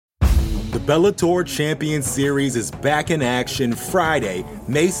Bellator Champion Series is back in action Friday,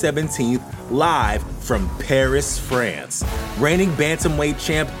 May 17th, live from Paris, France. Reigning bantamweight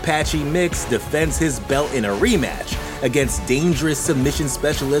champ Patchy Mix defends his belt in a rematch against dangerous submission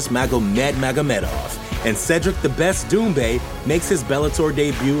specialist Magomed Magomedov. And Cedric the Best Doumbé makes his Bellator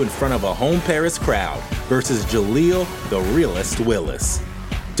debut in front of a home Paris crowd versus Jaleel the Realist Willis.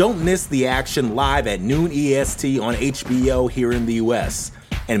 Don't miss the action live at noon EST on HBO here in the US.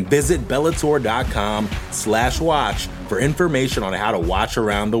 And visit Bellator.com/watch for information on how to watch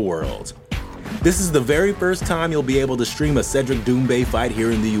around the world. This is the very first time you'll be able to stream a Cedric Doumbé fight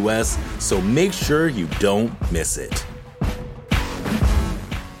here in the US, so make sure you don't miss it.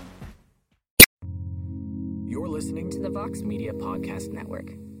 You're listening to the Vox Media Podcast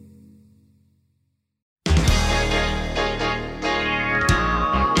Network.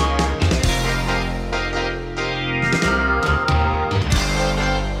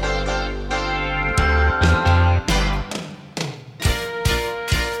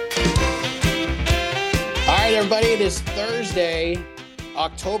 Everybody, it is Thursday,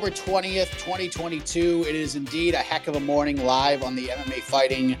 October 20th, 2022. It is indeed a heck of a morning live on the MMA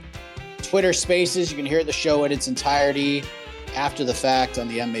Fighting Twitter Spaces. You can hear the show in its entirety after the fact on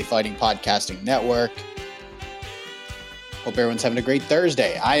the MMA Fighting Podcasting Network. Hope everyone's having a great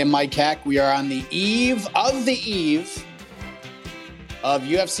Thursday. I am Mike Heck. We are on the eve of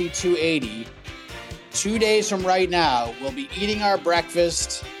UFC 280. 2 days from right now, we'll be eating our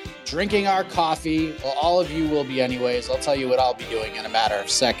breakfast, drinking our coffee. Well, all of you will be anyways. I'll tell you what I'll be doing in a matter of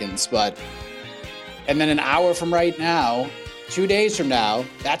seconds. And then an hour from right now, 2 days from now,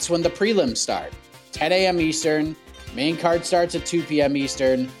 that's when the prelims start. 10 a.m. Eastern. Main card starts at 2 p.m.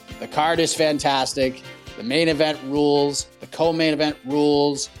 Eastern. The card is fantastic. The main event rules. The co-main event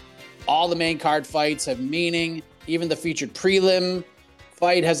rules. All the main card fights have meaning. Even the featured prelim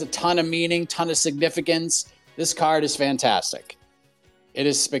fight has a ton of meaning, ton of significance. This card is fantastic. It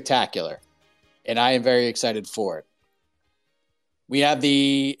is spectacular, and I am very excited for it. We have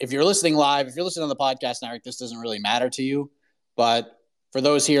if you're listening live, if you're listening on the podcast network, this doesn't really matter to you. But for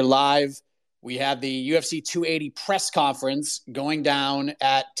those here live, we have the UFC 280 press conference going down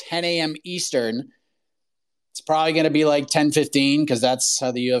at 10 a.m. Eastern. It's probably going to be like 10:15 because that's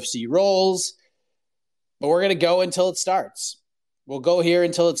how the UFC rolls. But we're going to go until it starts. We'll go here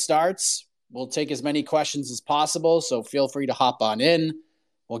until it starts. We'll take as many questions as possible, so feel free to hop on in.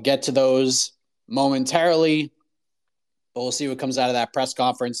 We'll get to those momentarily, but we'll see what comes out of that press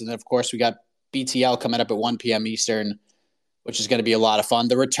conference. And then, of course, we got BTL coming up at 1 p.m. Eastern, which is going to be a lot of fun.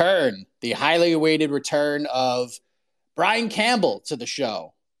 The highly awaited return of Brian Campbell to the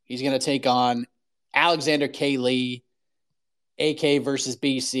show. He's going to take on Alexander K. Lee, AK versus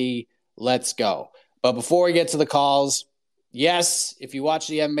BC. Let's go. But before we get to the calls, yes, if you watched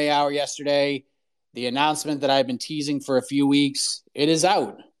the MMA Hour yesterday, the announcement that I've been teasing for a few weeks, it is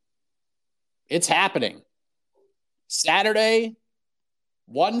out. It's happening. Saturday,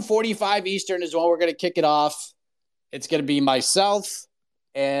 1:45 Eastern is when we're going to kick it off. It's going to be myself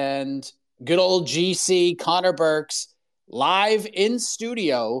and good old GC Connor Burks live in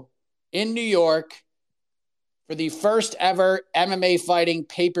studio in New York for the first ever MMA Fighting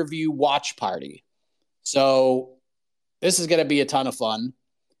pay-per-view watch party. So this is going to be a ton of fun,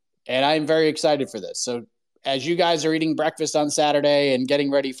 and I'm very excited for this. So as you guys are eating breakfast on Saturday and getting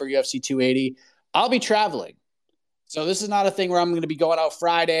ready for UFC 280, I'll be traveling. So this is not a thing where I'm going to be going out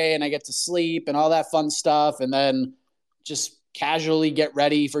Friday and I get to sleep and all that fun stuff and then just casually get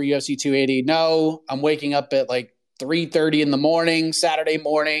ready for UFC 280. No, I'm waking up at like 3:30 in the morning, Saturday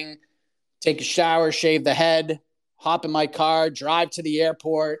morning, take a shower, shave the head, hop in my car, drive to the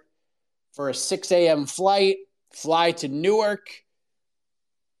airport for a 6 a.m. flight, fly to Newark,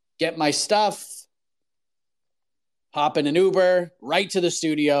 get my stuff, hop in an Uber, right to the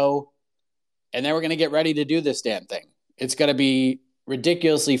studio, and then we're going to get ready to do this damn thing. It's going to be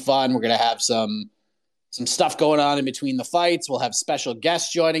ridiculously fun. We're going to have some stuff going on in between the fights. We'll have special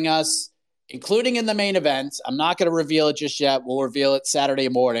guests joining us, including in the main event. I'm not going to reveal it just yet. We'll reveal it Saturday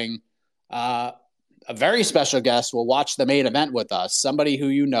morning. A very special guest will watch the main event with us, somebody who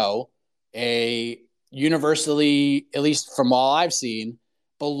you know, a universally, at least from all I've seen,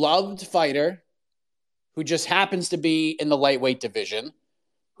 beloved fighter who just happens to be in the lightweight division,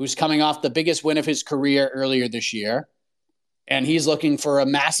 who's coming off the biggest win of his career earlier this year. And he's looking for a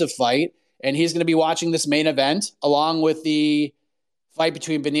massive fight. And he's going to be watching this main event along with the fight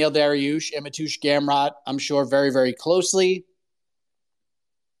between Beneil Dariush and Mateusz Gamrot, I'm sure, very, very closely.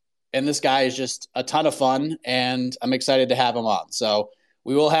 And this guy is just a ton of fun, and I'm excited to have him on. So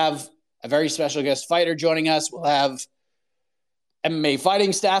we will have a very special guest fighter joining us. We'll have MMA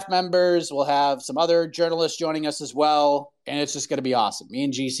fighting staff members. We'll have some other journalists joining us as well. And it's just going to be awesome. Me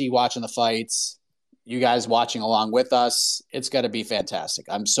and GC watching the fights, you guys watching along with us. It's going to be fantastic.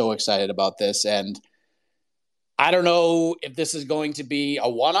 I'm so excited about this. And I don't know if this is going to be a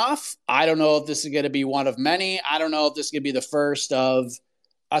one-off. I don't know if this is going to be one of many. I don't know if this is going to be the first of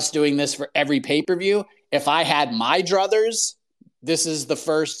us doing this for every pay-per-view. If I had my druthers, this is the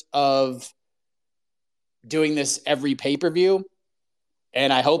first of doing this every pay-per-view.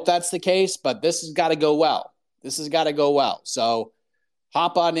 And I hope that's the case, but this has got to go well. This has got to go well. So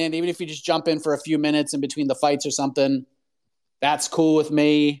hop on in, even if you just jump in for a few minutes in between the fights or something, that's cool with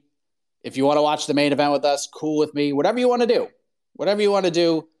me. If you want to watch the main event with us, cool with me. Whatever you want to do. Whatever you want to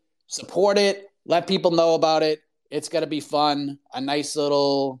do, support it. Let people know about it. It's going to be fun. A nice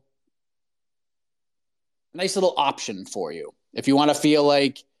little option for you. If you want to feel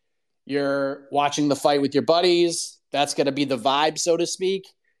like you're watching the fight with your buddies, that's going to be the vibe, so to speak.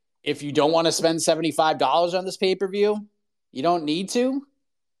 If you don't want to spend $75 on this pay-per-view, you don't need to.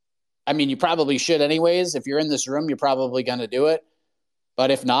 I mean, you probably should anyways. If you're in this room, you're probably going to do it.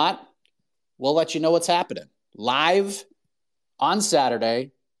 But if not, we'll let you know what's happening. Live on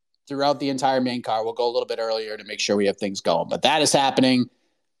Saturday throughout the entire main card. We'll go a little bit earlier to make sure we have things going. But that is happening.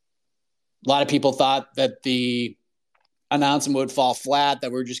 A lot of people thought that the announcement would fall flat,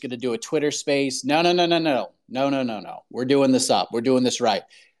 that we're just going to do a Twitter space. No. We're doing this up. We're doing this right.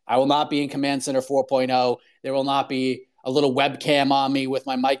 I will not be in Command Center 4.0. There will not be a little webcam on me with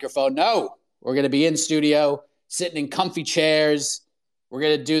my microphone. No, we're going to be in studio, sitting in comfy chairs. We're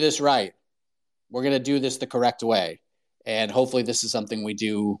going to do this right. We're going to do this the correct way. And hopefully this is something we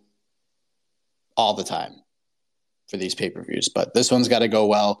do all the time for these pay-per-views. But this one's got to go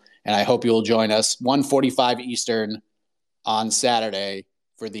well, and I hope you'll join us 1:45 Eastern on Saturday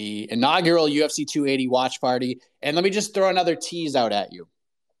for the inaugural UFC 280 watch party. And let me just throw another tease out at you.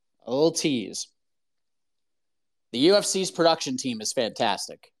 A little tease. The UFC's production team is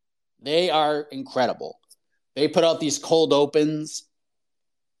fantastic. They are incredible. They put out these cold opens,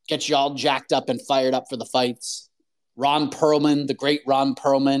 get you all jacked up and fired up for the fights. Ron Perlman, the great Ron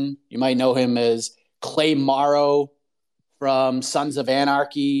Perlman, you might know him as Clay Morrow from Sons of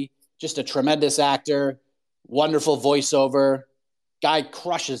Anarchy, just a tremendous actor. Wonderful voiceover. Guy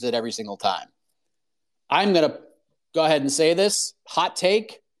crushes it every single time. I'm going to go ahead and say this. Hot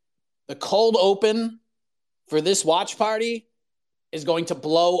take. The cold open for this watch party is going to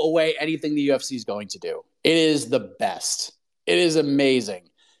blow away anything the UFC is going to do. It is the best. It is amazing.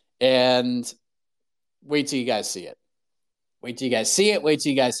 And wait till you guys see it. Wait till you guys see it. Wait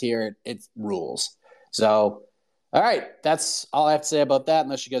till you guys hear it. It rules. So, all right. That's all I have to say about that,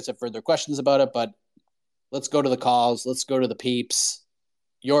 unless you guys have further questions about it. But let's go to the calls. Let's go to the peeps.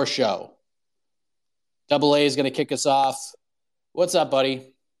 Your show. Double A is going to kick us off. What's up, buddy?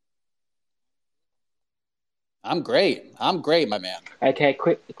 I'm great, my man. Okay,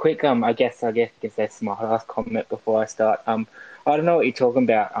 quick. I guess that's my last comment before I start. I don't know what you're talking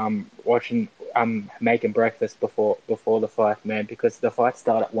about. Watching, making breakfast before the fight, man, because the fight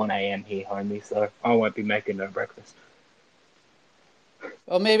start at 1 a.m. here, homie. So I won't be making no breakfast.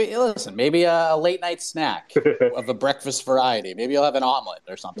 Well, maybe a late night snack of a breakfast variety. Maybe you'll have an omelet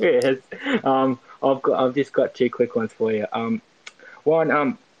or something. Yes. I've just got two quick ones for you.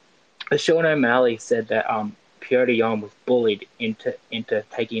 One, Sean O'Malley said that Petr Yan was bullied into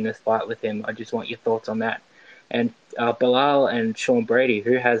taking this fight with him. I just want your thoughts on that. And Bilal and Sean Brady,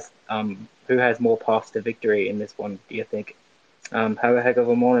 who has more paths to victory in this one, do you think? Have a heck of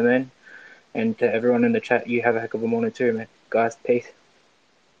a morning, man. And to everyone in the chat, you have a heck of a morning too, man. Guys, peace.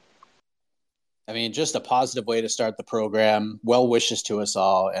 I mean, just a positive way to start the program. Well wishes to us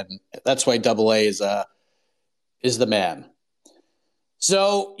all, and that's why Double A is the man.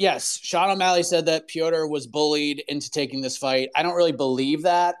 So, yes, Sean O'Malley said that Petr was bullied into taking this fight. I don't really believe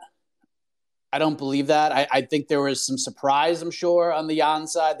that. I think there was some surprise, I'm sure, on the Yan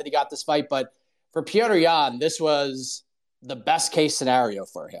side that he got this fight. But for Petr Yan, this was the best case scenario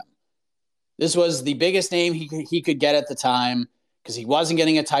for him. This was the biggest name he could get at the time because he wasn't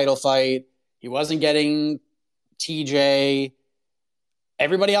getting a title fight. He wasn't getting TJ.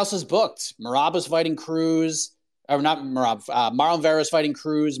 Everybody else was booked. Marab was fighting Cruz. Or not Marab. Marlon Vera was fighting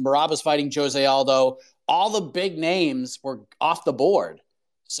Cruz. Marab was fighting Jose Aldo. All the big names were off the board.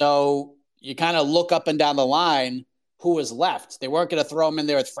 So you kind of look up and down the line who was left. They weren't going to throw him in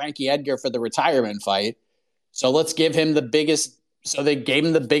there with Frankie Edgar for the retirement fight. So let's give him the biggest. So they gave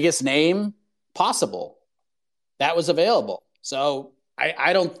him the biggest name possible that was available. So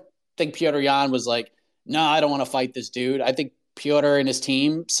I don't think Petr Yan was like, no, I don't want to fight this dude. I think Petr and his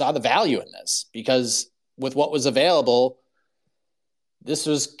team saw the value in this because with what was available, this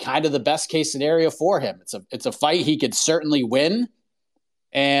was kind of the best case scenario for him. It's a fight he could certainly win,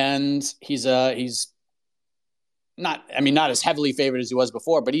 and he's not as heavily favored as he was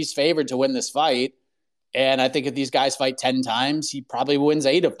before, but he's favored to win this fight. And I think if these guys fight 10 times, he probably wins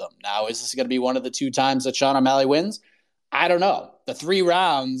 8 of them. Now, is this going to be one of the 2 times that Sean O'Malley wins? I don't know. The 3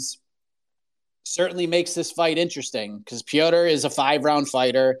 rounds certainly makes this fight interesting because Piotr is a 5-round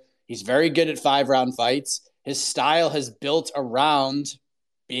fighter. He's very good at 5-round fights. His style has built around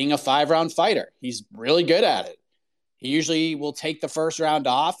being a 5-round fighter. He's really good at it. He usually will take the first round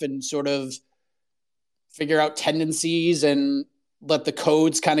off and sort of figure out tendencies and let the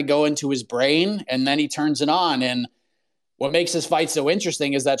codes kind of go into his brain, and then he turns it on. And what makes this fight so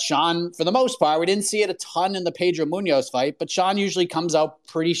interesting is that Sean, for the most part, we didn't see it a ton in the Pedro Munoz fight, but Sean usually comes out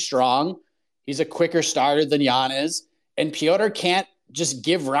pretty strong. He's a quicker starter than Jan is, and Piotr can't just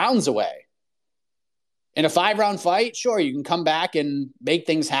give rounds away. In a 5-round fight, sure, you can come back and make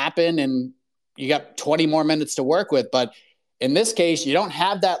things happen, and you got 20 more minutes to work with, but in this case, you don't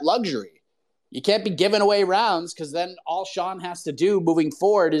have that luxury. You can't be giving away rounds because then all Sean has to do moving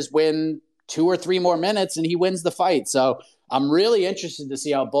forward is win 2 or 3 more minutes and he wins the fight. So I'm really interested to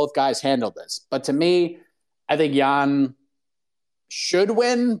see how both guys handle this. But to me, I think Jan should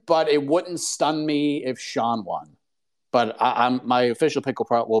win, but it wouldn't stun me if Sean won. But my official pick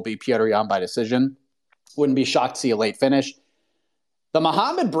will be Piotr Jan by decision. Wouldn't be shocked to see a late finish. The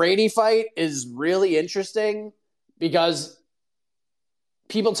Muhammad Brady fight is really interesting because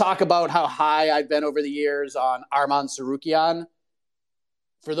people talk about how high I've been over the years on Arman Tsarukyan.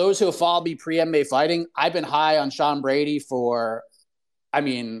 For those who have followed me pre-MMA fighting, I've been high on Sean Brady for,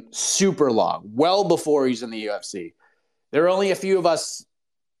 super long, well before he's in the UFC. There are only a few of us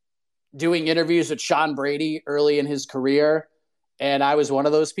doing interviews with Sean Brady early in his career, and I was one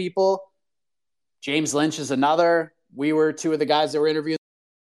of those people. James Lynch is another. We were 2 of the guys that were interviewing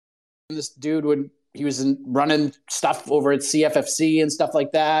this dude when he was running stuff over at CFFC and stuff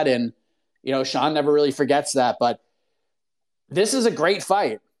like that. And, Sean never really forgets that. But this is a great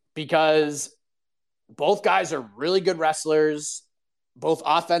fight because both guys are really good wrestlers, both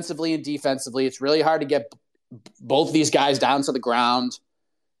offensively and defensively. It's really hard to get both these guys down to the ground.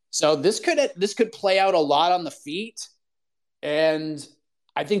 So this could play out a lot on the feet. And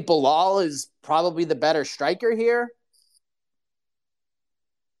I think Bilal is probably the better striker here.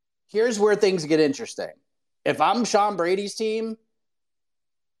 Here's where things get interesting. If I'm Sean Brady's team,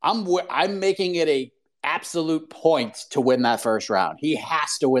 I'm making it a absolute point to win that first round. He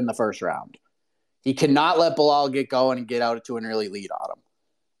has to win the first round. He cannot let Bilal get going and get out to an early lead on him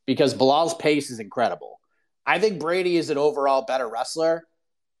because Bilal's pace is incredible. I think Brady is an overall better wrestler,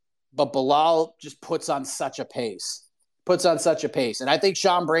 but Bilal just puts on such a pace. And I think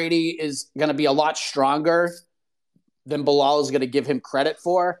Sean Brady is going to be a lot stronger than Bilal is going to give him credit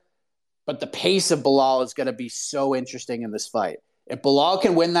for. But the pace of Bilal is going to be so interesting in this fight. If Bilal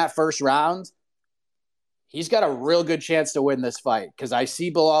can win that first round, he's got a real good chance to win this fight because I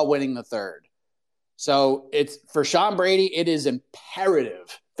see Bilal winning the third. So it's for Sean Brady, it is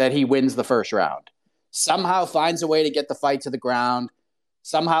imperative that he wins the first round. Somehow finds a way to get the fight to the ground,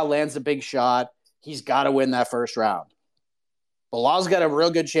 somehow lands a big shot. He's got to win that first round. Bilal's got a real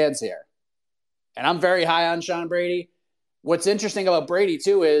good chance here. And I'm very high on Sean Brady. What's interesting about Brady,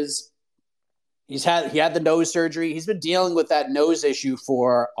 too, is he had the nose surgery. He's been dealing with that nose issue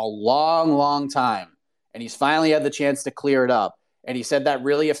for a long, long time. And he's finally had the chance to clear it up. And he said that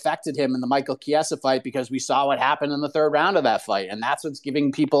really affected him in the Michael Chiesa fight because we saw what happened in the 3rd round of that fight. And that's what's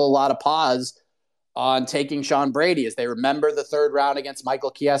giving people a lot of pause on taking Sean Brady as they remember the 3rd round against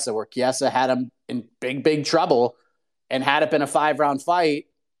Michael Chiesa where Chiesa had him in big, big trouble. And had it been a 5-round fight,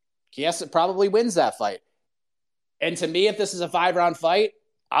 Chiesa probably wins that fight. And to me, if this is a 5-round fight,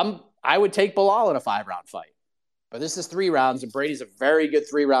 I would take Bilal in a 5-round fight. But this is 3 rounds, and Brady's a very good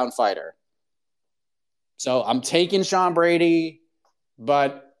 3-round fighter. So I'm taking Sean Brady,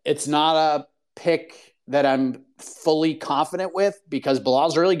 but it's not a pick that I'm fully confident with because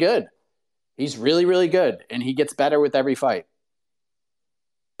Bilal's really good. He's really, really good, and he gets better with every fight.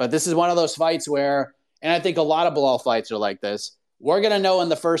 But this is one of those fights where, and I think a lot of Bilal fights are like this, we're going to know in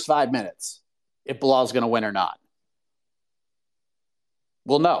the first 5 minutes if Bilal's going to win or not.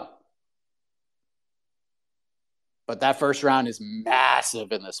 We'll know. But that first round is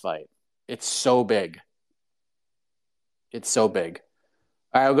massive in this fight. It's so big. All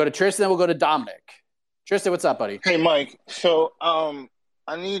right, we'll go to Tristan, we'll go to Dominic. Tristan, what's up, buddy? Hey, Mike. So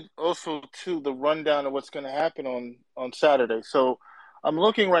I need also, the rundown of what's going to happen on Saturday. So I'm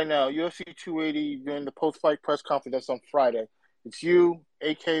looking right now, UFC 280 during the post-fight press conference that's on Friday. It's you,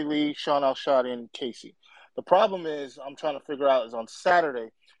 AK Lee, Sean Al-Shadi, and Casey. The problem is I'm trying to figure out is on Saturday,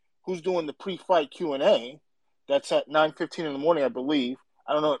 who's doing the pre-fight Q&A. That's at 9:15 in the morning, I believe.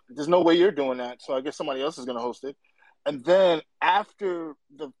 I don't know. There's no way you're doing that, so I guess somebody else is going to host it. And then after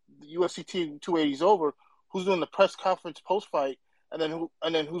the UFC 280 is over, who's doing the press conference post-fight, and then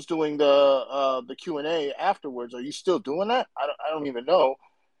who's doing the Q&A afterwards? Are you still doing that? I don't even know.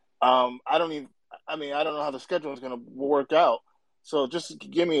 I don't know how the schedule is going to work out. So just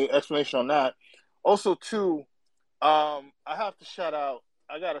give me an explanation on that. Also, too, I got to shout out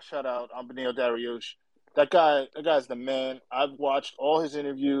Benil Dariush. That guy's the man. I've watched all his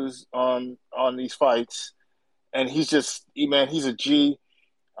interviews on these fights, and he's a G.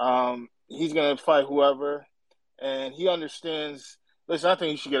 He's gonna fight whoever, and he understands. Listen, I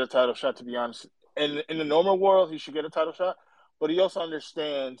think he should get a title shot. To be honest, in the normal world, he should get a title shot, but he also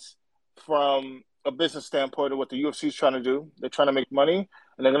understands from a business standpoint of what the UFC is trying to do. They're trying to make money,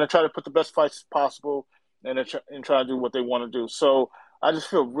 and they're gonna try to put the best fights possible, and try to do what they want to do. So I just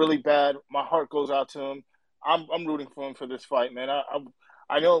feel really bad. My heart goes out to him. I'm rooting for him for this fight, man.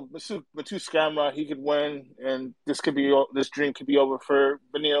 I know Matu Scamra, he could win, and this dream could be over for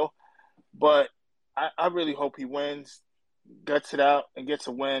Benil. But I really hope he wins, guts it out, and gets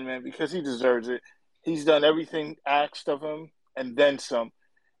a win, man, because he deserves it. He's done everything asked of him and then some,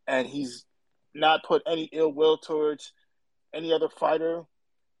 and he's not put any ill will towards any other fighter.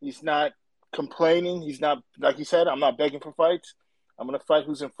 He's not complaining. He's not, like he said, I'm not begging for fights. I'm going to fight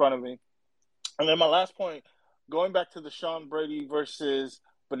who's in front of me. And then my last point, going back to the Sean Brady versus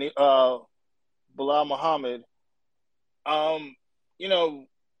Bilal Muhammad,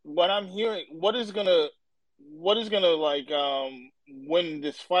 what I'm hearing, what is gonna win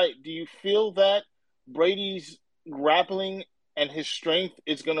this fight? Do you feel that Brady's grappling and his strength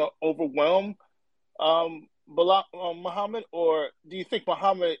is gonna overwhelm Bilal Muhammad, or do you think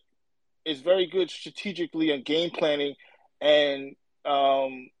Muhammad is very good strategically and game planning and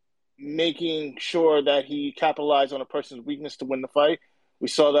making sure that he capitalized on a person's weakness to win the fight?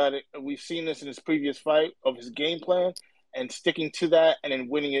 We've seen this in his previous fight of his game plan and sticking to that and then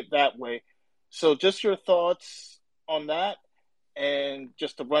winning it that way. So just your thoughts on that and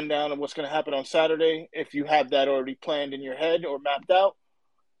just a rundown of what's going to happen on Saturday, if you have that already planned in your head or mapped out.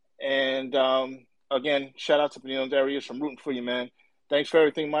 And again, shout out to Benil Dariush. I'm rooting for you, man. Thanks for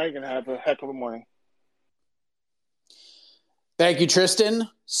everything, Mike, and have a heck of a morning. Thank you, Tristan.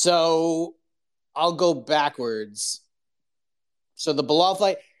 So I'll go backwards. So the Bilal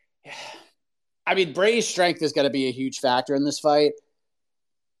fight, I mean, Brady's strength is going to be a huge factor in this fight.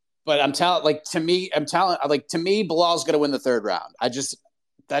 But to me, Bilal's going to win the third round.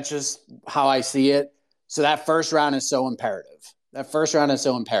 That's just how I see it. So that first round is so imperative.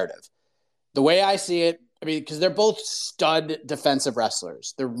 The way I see it, I mean, because they're both stud defensive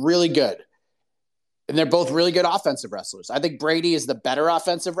wrestlers. They're really good. And they're both really good offensive wrestlers. I think Brady is the better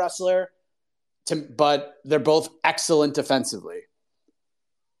offensive wrestler, but they're both excellent defensively.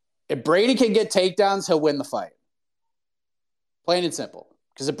 If Brady can get takedowns, he'll win the fight. Plain and simple.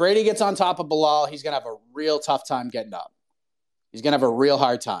 Because if Brady gets on top of Bilal, he's going to have a real tough time getting up. He's going to have a real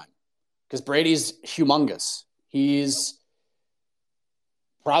hard time. Because Brady's humongous. He's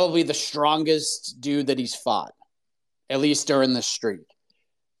probably the strongest dude that he's fought, at least during this streak.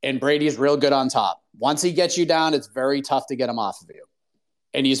 And Brady's real good on top. Once he gets you down, it's very tough to get him off of you.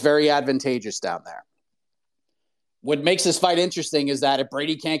 And he's very advantageous down there. What makes this fight interesting is that if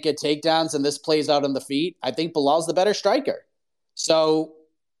Brady can't get takedowns and this plays out on the feet, I think Bilal's the better striker. So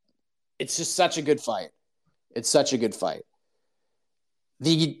it's just such a good fight. The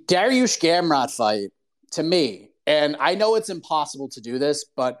Dariush Gamrot fight, to me, and I know it's impossible to do this,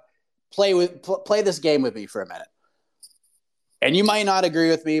 but play this game with me for a minute. And you might not agree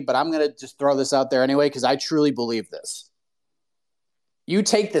with me, but I'm going to just throw this out there anyway because I truly believe this. You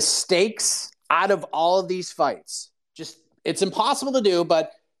take the stakes out of all of these fights. It's impossible to do,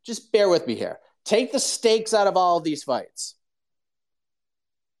 but just bear with me here. Take the stakes out of all of these fights.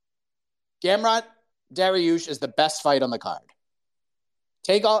 Gamrot Dariush is the best fight on the card.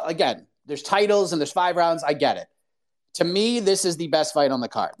 There's titles and there's 5 rounds. I get it. To me, this is the best fight on the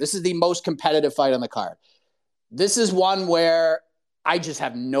card. This is the most competitive fight on the card. This is one where I just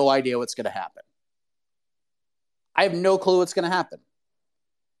have no idea what's going to happen. I have no clue what's going to happen.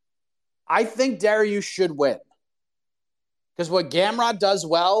 I think Dariush should win. Because what Gamrot does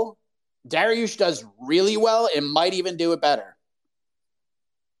well, Dariush does really well and might even do it better.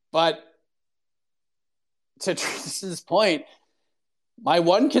 But to Tristan's point, my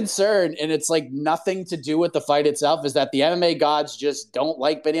one concern, and it's like nothing to do with the fight itself, is that the MMA gods just don't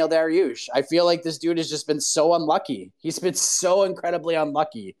like Benil Dariush. I feel like this dude has just been so unlucky. He's been so incredibly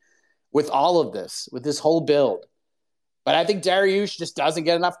unlucky with all of this, with this whole build. But I think Dariush just doesn't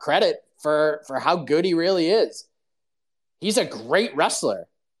get enough credit for how good he really is. He's a great wrestler.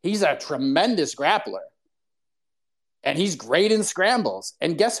 He's a tremendous grappler. And he's great in scrambles.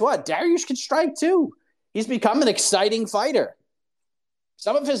 And guess what? Dariush can strike too. He's become an exciting fighter.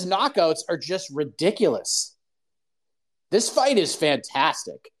 Some of his knockouts are just ridiculous. This fight is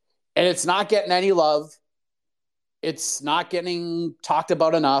fantastic. And it's not getting any love. It's not getting talked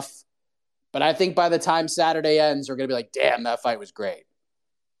about enough. But I think by the time Saturday ends, we're going to be like, damn, that fight was great.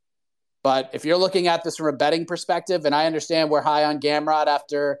 But if you're looking at this from a betting perspective, and I understand we're high on Gamrot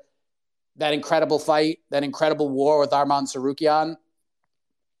after that incredible fight, that incredible war with Arman Tsarukyan,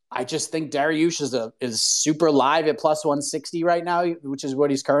 I just think Dariush is super live at plus 160 right now, which is what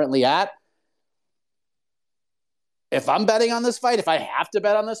he's currently at. If I'm betting on this fight, if I have to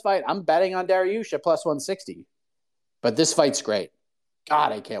bet on this fight, I'm betting on Dariush at plus 160. But this fight's great.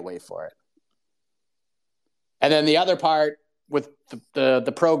 God, I can't wait for it. And then the other part with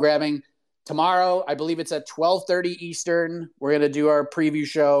the programming, tomorrow, I believe it's at 12:30 Eastern. We're going to do our preview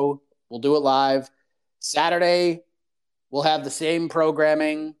show. We'll do it live. Saturday, we'll have the same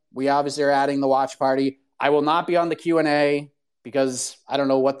programming. We obviously are adding the watch party. I will not be on the Q&A because I don't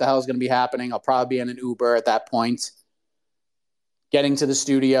know what the hell is going to be happening. I'll probably be in an Uber at that point, getting to the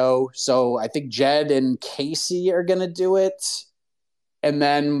studio. So I think Jed and Casey are going to do it. And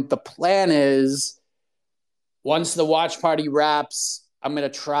then the plan is, once the watch party wraps, I'm going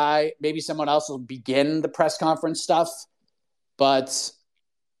to try, maybe someone else will begin the press conference stuff, but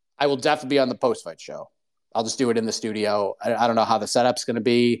I will definitely be on the post-fight show. I'll just do it in the studio. I don't know how the setup's going to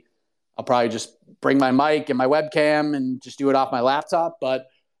be. I'll probably just bring my mic and my webcam and just do it off my laptop, but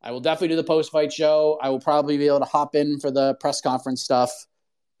I will definitely do the post-fight show. I will probably be able to hop in for the press conference stuff,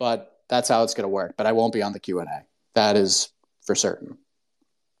 but that's how it's going to work. But I won't be on the Q&A. That is for certain.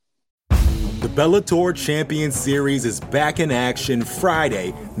 The Bellator Champion Series is back in action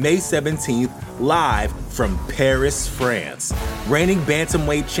Friday, May 17th, live from Paris, France. Reigning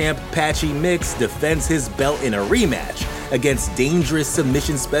bantamweight champ Patchy Mix defends his belt in a rematch against dangerous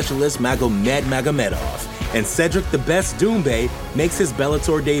submission specialist Magomed Magomedov. And Cedric the Best Doumbé makes his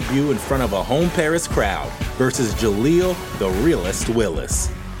Bellator debut in front of a home Paris crowd versus Jaleel the Realist Willis.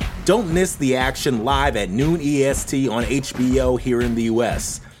 Don't miss the action live at noon EST on HBO here in the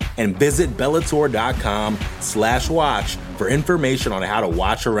US. And visit Bellator.com/watch for information on how to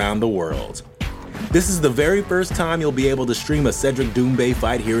watch around the world. This is the very first time you'll be able to stream a Cedric Doumbé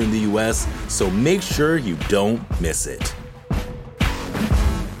fight here in the US, so make sure you don't miss it.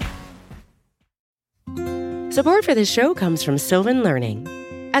 Support for this show comes from Sylvan Learning.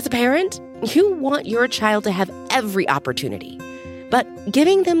 As a parent, you want your child to have every opportunity, but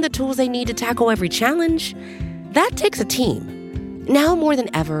giving them the tools they need to tackle every challenge, that takes a team. Now more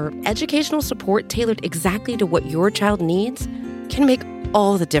than ever, educational support tailored exactly to what your child needs can make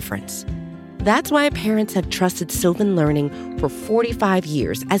all the difference. That's why parents have trusted Sylvan Learning for 45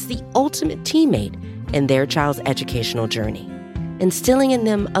 years as the ultimate teammate in their child's educational journey, instilling in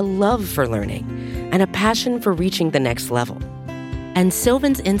them a love for learning and a passion for reaching the next level. And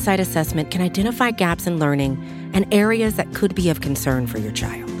Sylvan's Insight Assessment can identify gaps in learning and areas that could be of concern for your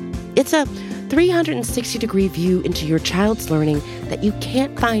child. It's a 360-degree view into your child's learning that you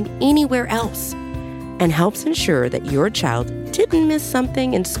can't find anywhere else, and helps ensure that your child didn't miss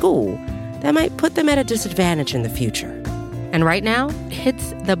something in school that might put them at a disadvantage in the future. And right now,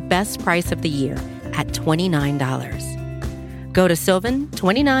 it's the best price of the year at $29. Go to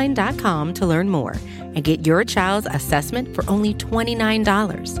sylvan29.com to learn more and get your child's assessment for only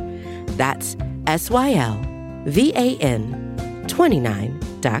 $29. That's SYLVAN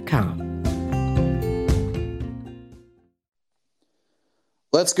 29.com.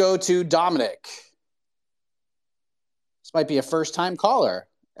 Let's go to Dominic. This might be a first-time caller,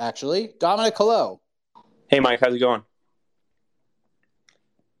 actually. Dominic, hello. Hey, Mike. How's it going?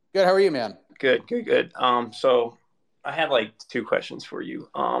 Good. How are you, man? Good. So I had like two questions for you.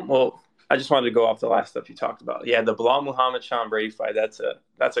 Well, I just wanted to go off the last stuff you talked about. Yeah, the Bilal Muhammad Sean Brady fight. That's a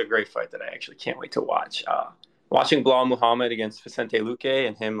great fight that I actually can't wait to watch. Watching Bilal Muhammad against Vicente Luque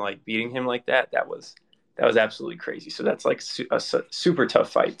and him like beating him like that was absolutely crazy. So that's like a super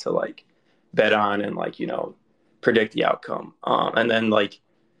tough fight to like bet on and like, predict the outcome. And then like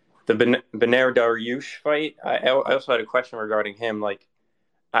the Benair Dariush fight, I also had a question regarding him. Like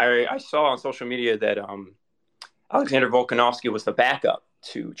I saw on social media that Alexander Volkanovski was the backup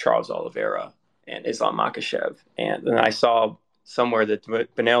to Charles Oliveira and Islam Makhachev. And then I saw somewhere that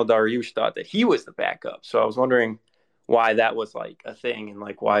Benair Dariush thought that he was the backup. So I was wondering why that was like a thing and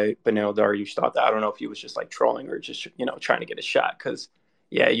like why Benair Dariush thought that. I don't know if he was just like trolling or just, trying to get a shot because,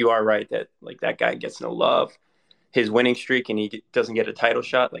 yeah, you are right that like that guy gets no love. His winning streak and he doesn't get a title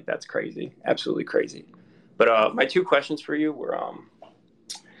shot, like that's crazy, absolutely crazy. But my two questions for you were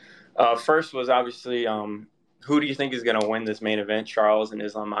first was obviously who do you think is going to win this main event, Charles and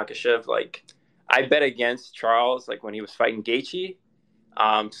Islam Makhachev? Like I bet against Charles like when he was fighting Gaethje,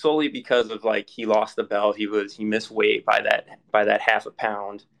 solely because of like he lost the belt, he missed weight by that half a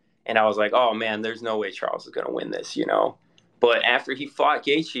pound, and I was like, oh man, there's no way Charles is going to win this, you know. But after he fought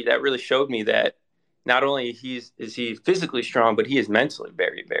Gaethje, that really showed me that not only is he physically strong, but he is mentally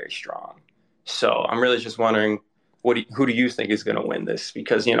very, very strong. So I'm really just wondering, who do you think is going to win this?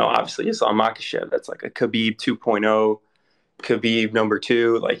 Because, you know, obviously Islam Makhachev, that's like a Khabib 2.0, Khabib number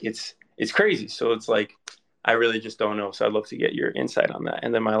 2. Like it's crazy. So it's like, I really just don't know. So I'd love to get your insight on that.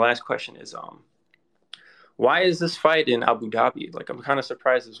 And then my last question is, why is this fight in Abu Dhabi? Like, I'm kind of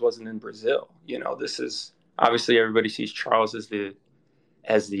surprised this wasn't in Brazil. You know, this is obviously everybody sees Charles as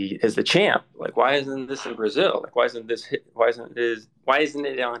the champ. Like, why isn't this in Brazil? Like, why isn't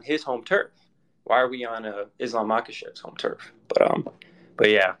it on his home turf? Why are we on Islam Makhachev's home turf? But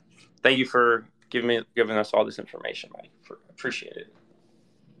yeah, thank you for giving us all this information, Mike. Appreciate it.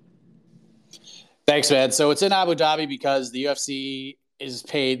 Thanks, man. So it's in Abu Dhabi because the UFC is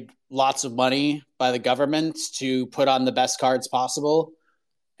paid lots of money by the government to put on the best cards possible.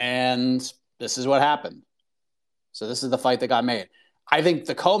 And this is what happened. So this is the fight that got made. I think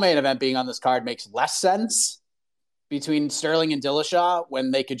the co-main event being on this card makes less sense between Sterling and Dillashaw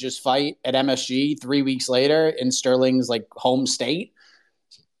when they could just fight at MSG 3 weeks later in Sterling's like home state.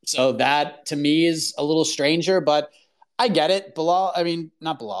 So that to me is a little stranger, but I get it. Charles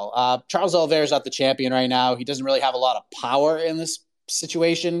Oliveira is not the champion right now. He doesn't really have a lot of power in this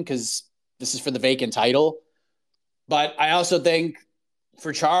situation because this is for the vacant title. But I also think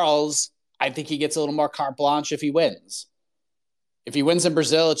for Charles, I think he gets a little more carte blanche if he wins. If he wins in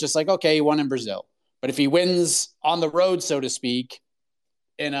Brazil, it's just like, okay, he won in Brazil. But if he wins on the road, so to speak,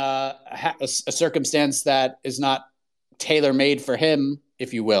 in a circumstance that is not tailor-made for him,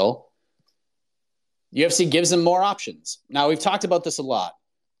 if you will, UFC gives him more options. Now, we've talked about this a lot.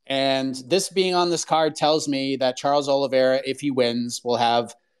 And this being on this card tells me that Charles Oliveira, if he wins, will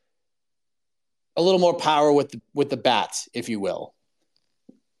have a little more power with the bat, if you will.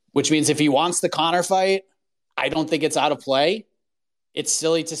 Which means if he wants the Conor fight, I don't think it's out of play. It's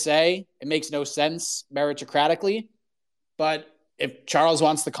silly to say. It makes no sense meritocratically. But if Charles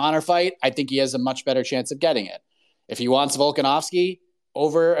wants the Conor fight, I think he has a much better chance of getting it. If he wants Volkanovski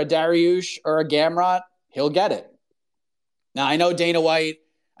over a Dariush or a Gamrot, he'll get it. Now, I know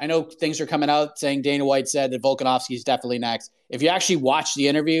things are coming out saying Dana White said that Volkanovski is definitely next. If you actually watch the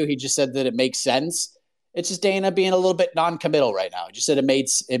interview, he just said that it makes sense. It's just Dana being a little bit non-committal right now. He just said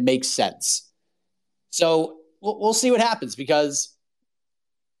it makes sense. So we'll see what happens because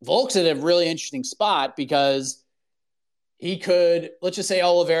Volk's in a really interesting spot because he could, let's just say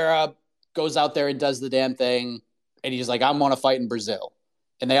Oliveira goes out there and does the damn thing and he's like, I want to fight in Brazil.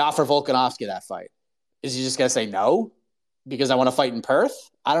 And they offer Volkanovski that fight. Is he just going to say no because I want to fight in Perth?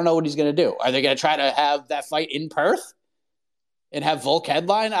 I don't know what he's going to do. Are they going to try to have that fight in Perth and have Volk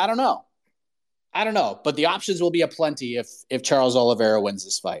headline? I don't know. But the options will be aplenty if Charles Oliveira wins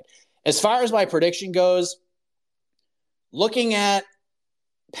this fight. As far as my prediction goes, looking at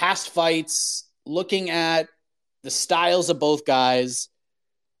past fights, looking at the styles of both guys,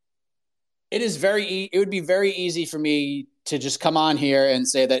 it would be very easy for me to just come on here and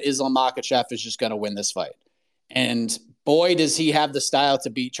say that Islam Makhachev is just going to win this fight. And boy, does he have the style to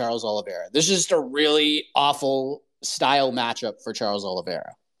beat Charles Oliveira. This is just a really awful style matchup for Charles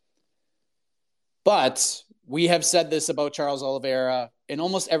Oliveira. But we have said this about Charles Oliveira in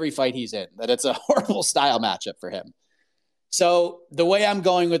almost every fight he's in, that it's a horrible style matchup for him. So the way I'm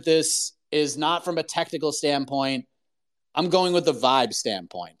going with this is not from a technical standpoint. I'm going with the vibe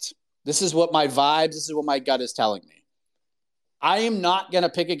standpoint. This is what my gut is telling me. I am not going to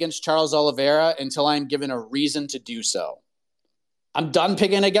pick against Charles Oliveira until I'm given a reason to do so. I'm done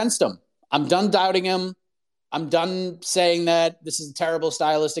picking against him. I'm done doubting him. I'm done saying that this is a terrible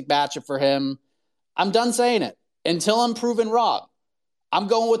stylistic matchup for him. I'm done saying it until I'm proven wrong. I'm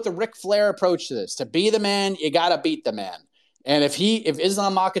going with the Ric Flair approach to this. To be the man, you got to beat the man. And if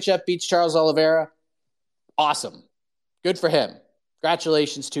Islam Makhachev beats Charles Oliveira, awesome. Good for him.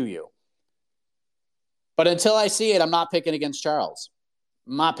 Congratulations to you. But until I see it, I'm not picking against Charles.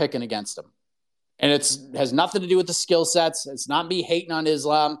 I'm not picking against him. And it has nothing to do with the skill sets. It's not me hating on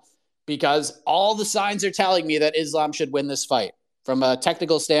Islam because all the signs are telling me that Islam should win this fight from a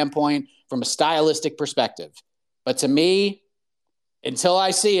technical standpoint, from a stylistic perspective. But to me, until I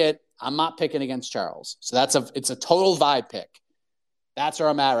see it, I'm not picking against Charles. So it's a total vibe pick. That's where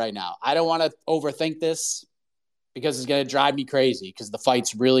I'm at right now. I don't want to overthink this because it's going to drive me crazy because the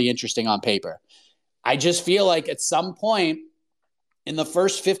fight's really interesting on paper. I just feel like at some point in the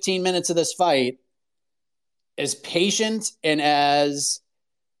first 15 minutes of this fight, as patient and as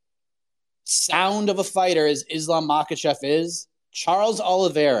sound of a fighter as Islam Makhachev is, Charles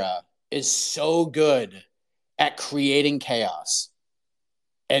Oliveira is so good at creating chaos.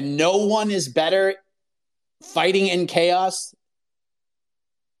 And no one is better fighting in chaos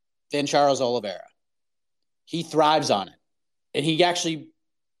than Charles Oliveira. He thrives on it. And he actually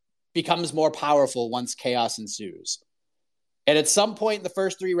becomes more powerful once chaos ensues. And at some point in the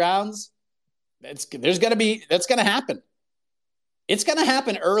first 3 rounds, that's going to happen. It's going to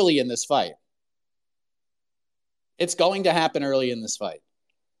happen early in this fight. It's going to happen early in this fight.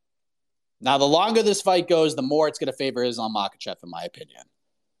 Now, the longer this fight goes, the more it's going to favor Islam Makhachev, in my opinion.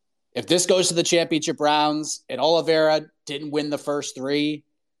 If this goes to the championship rounds and Oliveira didn't win the first 3,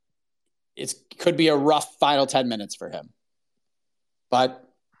 it could be a rough final 10 minutes for him. But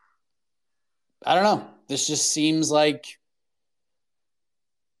I don't know. This just seems like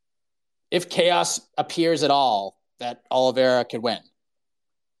if chaos appears at all, that Oliveira could win.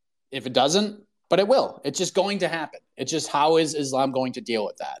 If it doesn't, but it will. It's just going to happen. It's just how is Islam going to deal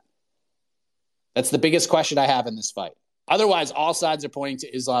with that? That's the biggest question I have in this fight. Otherwise, all sides are pointing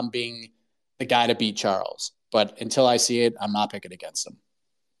to Islam being the guy to beat Charles. But until I see it, I'm not picking against him.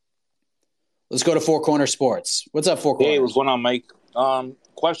 Let's go to Four Corner Sports. What's up, Four Corners? Hey, what's going on, Mike?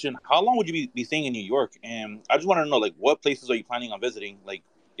 Question: how long would you be staying in New York? And I just want to know, like, what places are you planning on visiting? Like,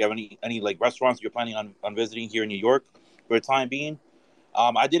 you have any like restaurants you're planning on visiting here in New York for the time being?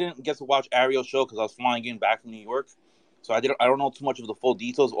 I didn't get to watch Ariel's show because I was flying in back from New York, so I don't know too much of the full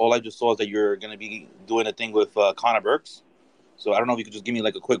details. All I just saw is that you're going to be doing a thing with Connor Burks. So I don't know if you could just give me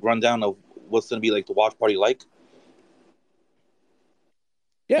like a quick rundown of what's going to be like the watch party like.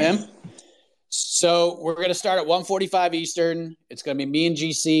 Yeah, man. So we're going to start at 1:45 Eastern. It's going to be me and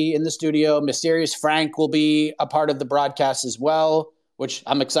GC in the studio. Mysterious Frank will be a part of the broadcast as well, which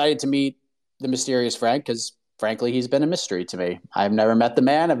I'm excited to meet the Mysterious Frank because, frankly, he's been a mystery to me. I've never met the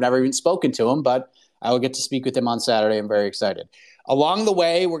man. I've never even spoken to him, but I will get to speak with him on Saturday. I'm very excited. Along the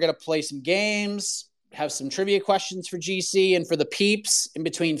way, we're going to play some games, have some trivia questions for GC and for the peeps in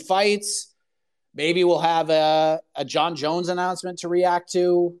between fights. Maybe we'll have a John Jones announcement to react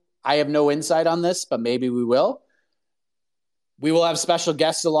to. I have no insight on this, but maybe we will. We will have special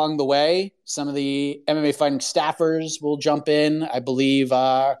guests along the way. Some of the MMA fighting staffers will jump in. I believe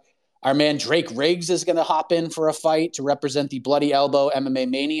our man Drake Riggs is going to hop in for a fight to represent the Bloody Elbow MMA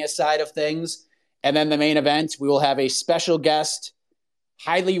Mania side of things. And then the main event, we will have a special guest,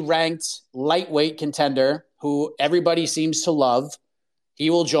 highly ranked lightweight contender who everybody seems to love. He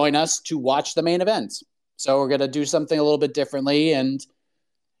will join us to watch the main event. So we're going to do something a little bit differently. And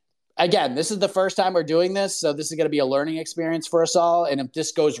again, this is the first time we're doing this, so this is going to be a learning experience for us all. And if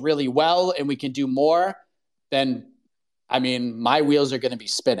this goes really well and we can do more, then, I mean, my wheels are going to be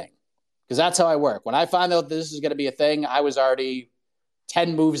spinning because that's how I work. When I find out this is going to be a thing, I was already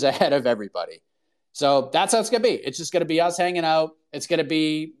 10 moves ahead of everybody. So that's how it's going to be. It's just going to be us hanging out. It's going to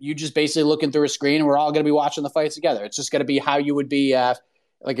be you just basically looking through a screen, and we're all going to be watching the fights together. It's just going to be how you would be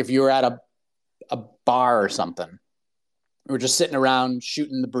like if you were at a bar or something. We're just sitting around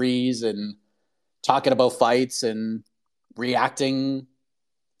shooting the breeze and talking about fights and reacting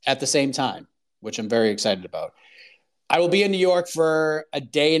at the same time, which I'm very excited about. I will be in New York for a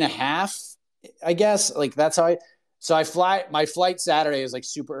day and a half, I guess. Like that's how I fly. My flight Saturday is like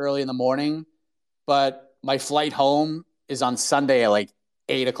super early in the morning, but my flight home is on Sunday at like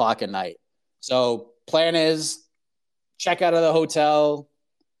 8:00 at night. So plan is check out of the hotel,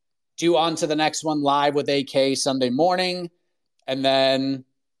 do on to the next one live with AK Sunday morning, and then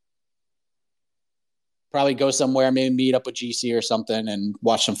probably go somewhere, maybe meet up with GC or something and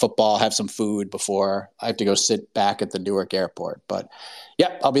watch some football, have some food before I have to go sit back at the Newark airport. But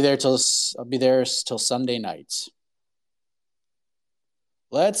yeah, I'll be there till Sunday night.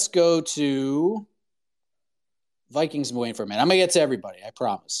 Let's go to Vikings. I'm waiting for a minute. I'm going to get to everybody. I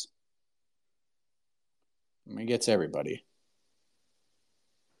promise. I'm going to get to everybody.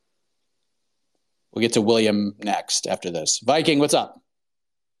 We'll get to William next after this. Viking, what's up?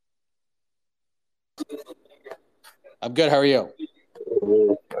 I'm good. How are you?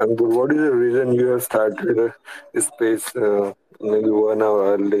 I'm good. What is the reason you have started this space maybe 1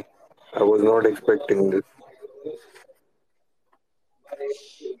 hour early? I was not expecting this.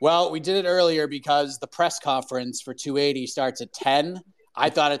 Well, we did it earlier because the press conference for 280 starts at 10. I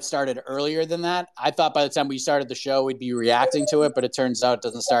thought it started earlier than that. I thought by the time we started the show, we'd be reacting to it, but it turns out it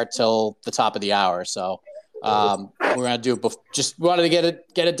doesn't start till the top of the hour. So We're gonna do it. Just wanted to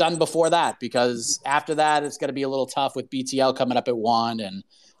get it done before that, because after that it's gonna be a little tough with BTL coming up at 1, and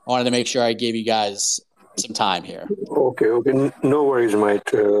I wanted to make sure I gave you guys some time here. Okay. No worries,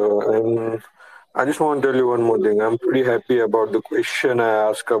 mate. And I just want to tell you one more thing. I'm pretty happy about the question I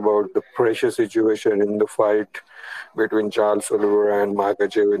asked about the pressure situation in the fight between Charles Oliveira and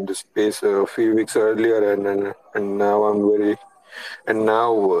Makhachev in the space a few weeks earlier, and now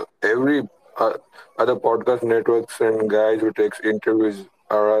every other podcast networks and guys who takes interviews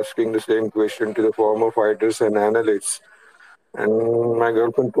are asking the same question to the former fighters and analysts. And my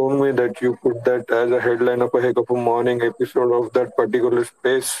girlfriend told me that you put that as a headline of a Heck of a Morning episode of that particular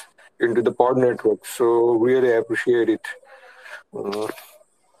space into the pod network. So really appreciate it. Uh,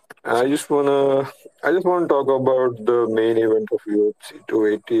 I just wanna talk about the main event of UFC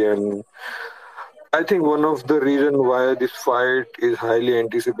 280, and I think one of the reason why this fight is highly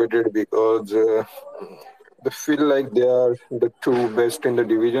anticipated because they feel like they are the two best in the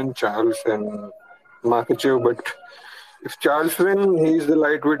division, Charles and Makhachev. But if Charles win, he's the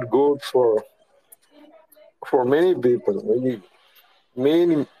lightweight goat for many people.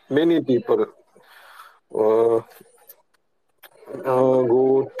 Many people uh,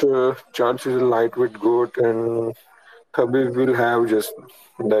 goat. Charles is a lightweight goat, and Khabib will have just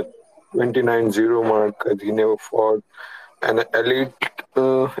that 29-0 mark as he never fought an elite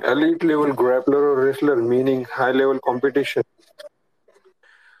level grappler or wrestler, meaning high level competition.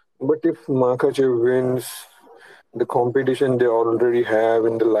 But if Makhachev wins, the competition they already have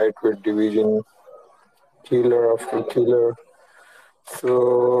in the lightweight division, killer after killer.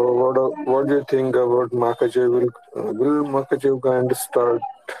 So what do you think about Makhachev? Will Makhachev kind of start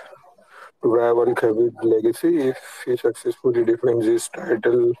to rival Khabib's legacy if he successfully defends his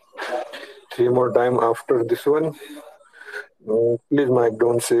title three more time after this one? Please, Mike,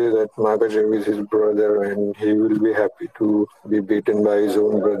 don't say that Makhachev is his brother and he will be happy to be beaten by his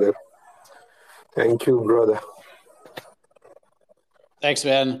own brother. Thank you, brother. Thanks,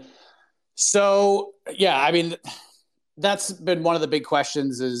 man. So, yeah, I mean, that's been one of the big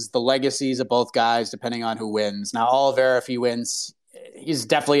questions is the legacies of both guys, depending on who wins. Now, Oliveira, if he wins, he's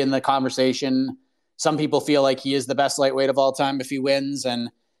definitely in the conversation. Some people feel like he is the best lightweight of all time if he wins. And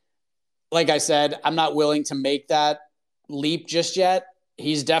like I said, I'm not willing to make that leap just yet.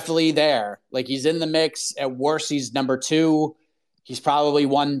 He's definitely there. Like, he's in the mix. At worst, he's number 2. He's probably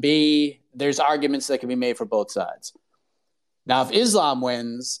 1B. There's arguments that can be made for both sides. Now, if Islam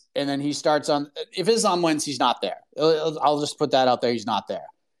wins, and then he starts on – if Islam wins, he's not there. I'll just put that out there. He's not there.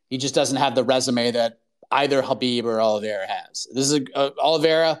 He just doesn't have the resume that either Khabib or Oliveira has. This is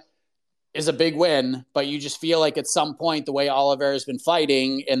Oliveira is a big win, but you just feel like at some point the way Oliveira's been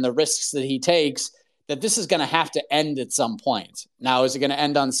fighting and the risks that he takes, that this is going to have to end at some point. Now, is it going to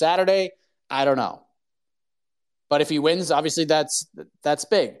end on Saturday? I don't know. But if he wins, obviously that's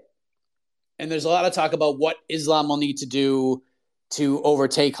big. And there's a lot of talk about what Islam will need to do to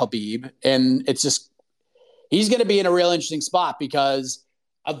overtake Khabib. And it's just, he's going to be in a real interesting spot because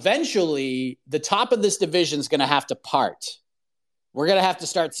eventually the top of this division is going to have to part. We're going to have to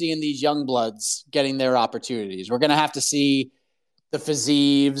start seeing these young bloods getting their opportunities. We're going to have to see the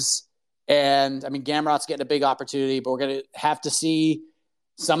Fizieves. And I mean, Gamrot's getting a big opportunity, but we're going to have to see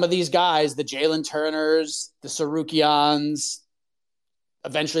some of these guys, the Jalen Turners, the Sarukians,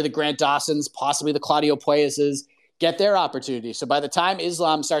 eventually the Grant Dawsons, possibly the Claudio Pueses, get their opportunity. So by the time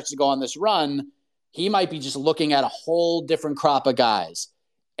Islam starts to go on this run, he might be just looking at a whole different crop of guys.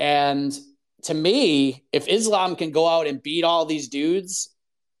 And to me, if Islam can go out and beat all these dudes,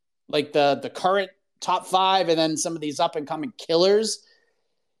 like the current top 5 and then some of these up-and-coming killers,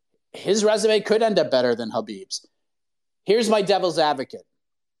 his resume could end up better than Khabib's. Here's my devil's advocate.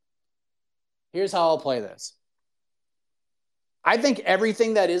 Here's how I'll play this. I think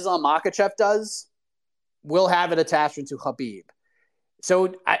everything that Islam Makhachev does will have an attachment to Khabib.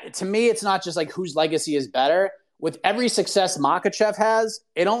 So to me, it's not just like whose legacy is better. With every success Makhachev has,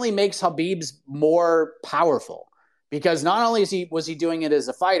 it only makes Khabib's more powerful because not only was he doing it as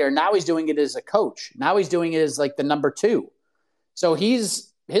a fighter, now he's doing it as a coach. Now he's doing it as like the number 2. So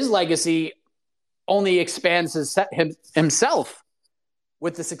his legacy only expands himself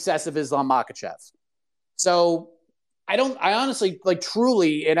with the success of Islam Makhachev. So I honestly, like,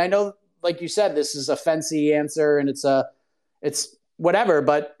 truly, and I know, like you said, this is a fancy answer and it's whatever,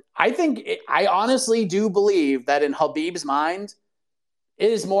 but I honestly do believe that in Khabib's mind,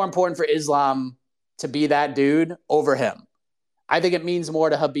 it is more important for Islam to be that dude over him. I think it means more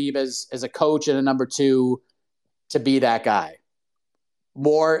to Khabib as a coach and a number 2 to be that guy.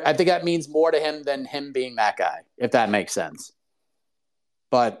 I think that means more to him than him being that guy, if that makes sense.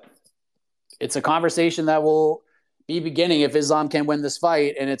 But it's a conversation that will be beginning if Islam can win this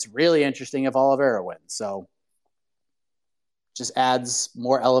fight, and it's really interesting if Oliveira wins. So just adds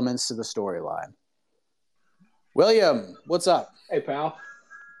more elements to the storyline. William, what's up? Hey, pal.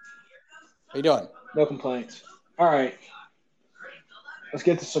 How you doing? No complaints. All right. Let's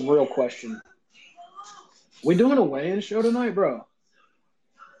get to some real question. We doing a weigh-in show tonight, bro?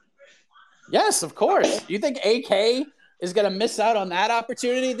 Yes, of course. You think AK is going to miss out on that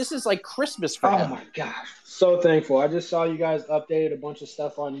opportunity? This is like Christmas for him. Oh, my gosh. So thankful. I just saw you guys updated a bunch of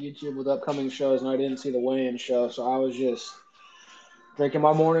stuff on YouTube with upcoming shows, and I didn't see the weigh-in show, so I was just drinking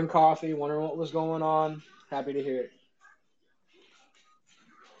my morning coffee, wondering what was going on. Happy to hear it.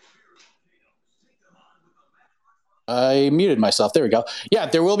 I muted myself. There we go. Yeah,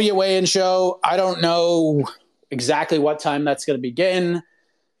 there will be a weigh-in show. I don't know exactly what time that's going to begin.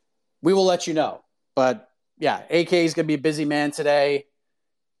 We will let you know. But, yeah, AK is going to be a busy man today.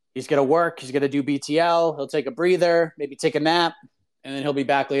 He's going to work. He's going to do BTL. He'll take a breather, maybe take a nap, and then he'll be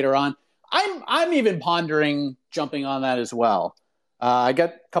back later on. I'm even pondering jumping on that as well. I got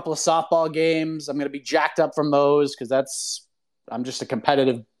a couple of softball games. I'm going to be jacked up from those because I'm just a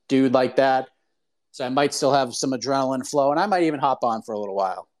competitive dude like that. So I might still have some adrenaline flow, and I might even hop on for a little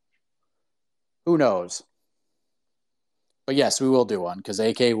while. Who knows? But yes, we will do one because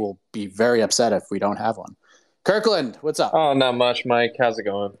AK will be very upset if we don't have one. Kirkland, what's up? Oh, not much, Mike. How's it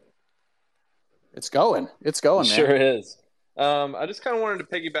going? It's going. It's going, man. Sure is. I just kind of wanted to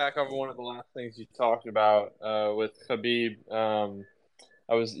piggyback over one of the last things you talked about with Khabib.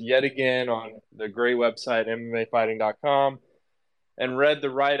 I was yet again on the great website, MMAfighting.com, and read the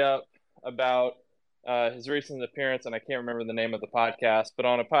write-up about his recent appearance, and I can't remember the name of the podcast, but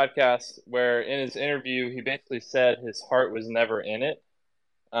on a podcast where in his interview, he basically said his heart was never in it.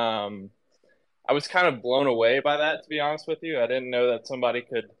 I was kind of blown away by that, to be honest with you. I didn't know that somebody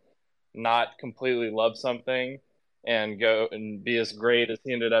could not completely love something and go and be as great as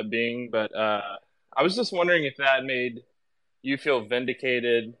he ended up being. But I was just wondering if that made you feel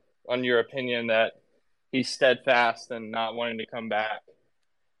vindicated on your opinion that he's steadfast and not wanting to come back.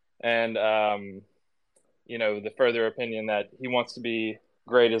 And, the further opinion that he wants to be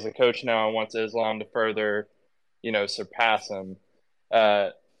great as a coach now and wants Islam to further, surpass him.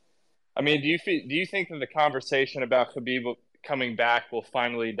 Do you think that the conversation about Khabib coming back will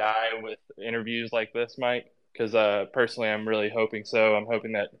finally die with interviews like this, Mike? Because personally, I'm really hoping so. I'm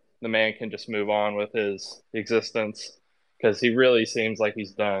hoping that the man can just move on with his existence because he really seems like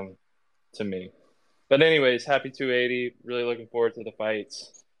he's done to me. But anyways, happy 280. Really looking forward to the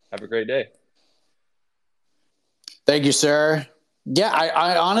fights. Have a great day. Thank you, sir. Yeah,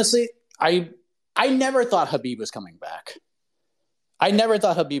 I honestly, I never thought Khabib was coming back.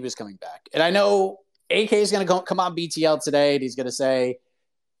 And I know AK is going to come on BTL today, and he's going to say,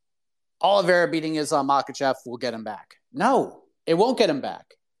 Oliveira beating Islam Makhachev will get him back. No, it won't get him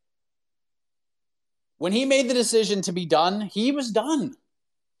back. When he made the decision to be done, he was done.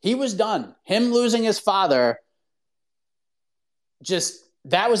 Him losing his father,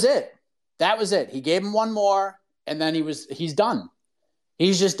 that was it. He gave him one more, and then he's done.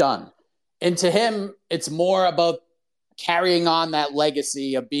 He's just done. And to him, it's more about carrying on that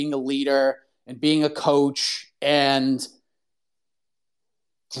legacy of being a leader and being a coach and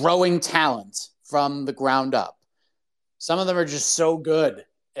growing talent from the ground up. Some of them are just so good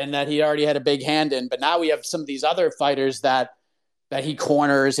and that he already had a big hand in, but now we have some of these other fighters that he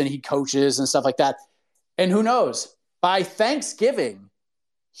corners and he coaches and stuff like that. And who knows, by Thanksgiving,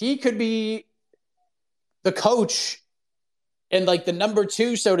 he could be the coach and like the number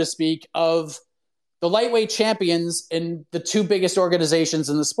 2, so to speak, of the lightweight champions in the 2 biggest organizations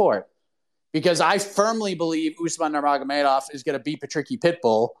in the sport. Because I firmly believe Usman Nurmagomedov is going to beat Patricky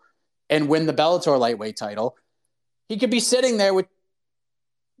Pitbull and win the Bellator lightweight title. He could be sitting there with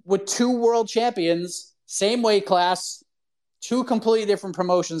 2 world champions, same weight class, 2 completely different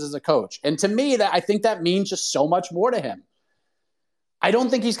promotions as a coach. And to me, I think that means just so much more to him. I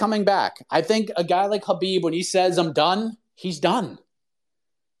don't think he's coming back. I think a guy like Khabib, when he says, I'm done, he's done.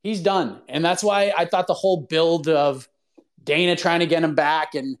 He's done. And that's why I thought the whole build of Dana trying to get him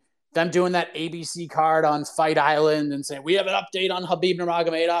back and them doing that ABC card on Fight Island and saying, we have an update on Khabib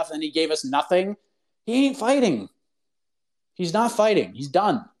Nurmagomedov, and he gave us nothing. He ain't fighting. He's not fighting. He's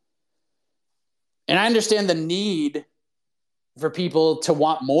done. And I understand the need for people to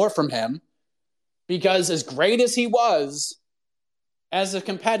want more from him because as great as he was as a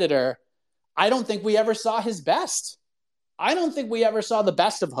competitor, I don't think we ever saw his best. I don't think we ever saw the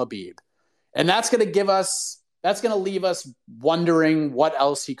best of Khabib. And that's going to leave us wondering what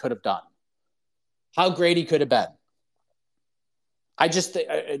else he could have done. How great he could have been. I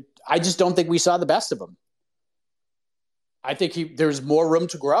just don't think we saw the best of him. I think there's more room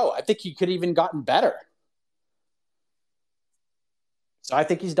to grow. I think he could have even gotten better. So I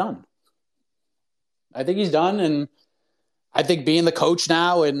think he's done. And I think being the coach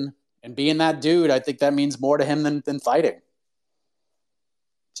now and being that dude, I think that means more to him than fighting.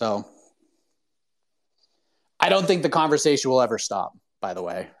 So I don't think the conversation will ever stop, by the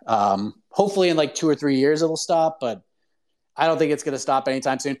way. Hopefully in like 2 or 3 years it'll stop, but I don't think it's going to stop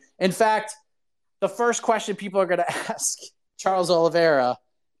anytime soon. In fact, the first question people are going to ask Charles Oliveira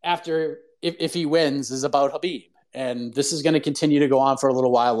after if he wins is about Khabib. And this is going to continue to go on for a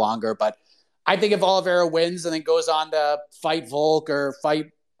little while longer. But I think if Oliveira wins and then goes on to fight Volk or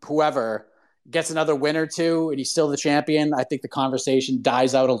fight whoever, gets another win or two, and he's still the champion, I think the conversation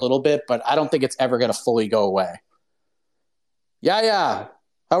dies out a little bit, but I don't think it's ever going to fully go away. Yeah.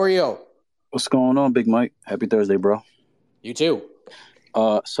 How are you? What's going on, Big Mike? Happy Thursday, bro. You too.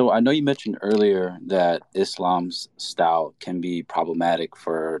 So I know you mentioned earlier that Islam's style can be problematic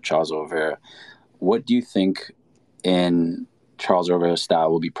for Charles Oliveira. What do you think in Charles Oliveira's style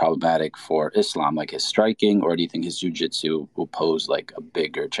will be problematic for Islam, like his striking, or do you think his jiu-jitsu will pose like a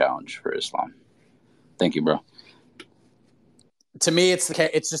bigger challenge for Islam? Thank you, bro. To me, it's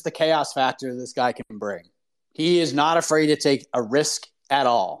just the chaos factor this guy can bring. He is not afraid to take a risk at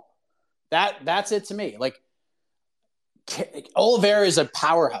all. That's it to me. Like, Oliveira is a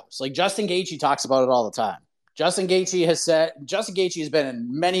powerhouse. Like Justin Gaethje talks about it all the time. Justin Gaethje has been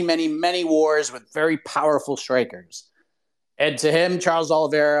in many, many, many wars with very powerful strikers. And to him, Charles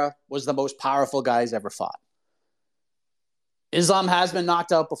Oliveira was the most powerful guy he's ever fought. Islam has been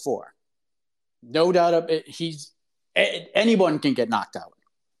knocked out before. No doubt of it. Anyone can get knocked out.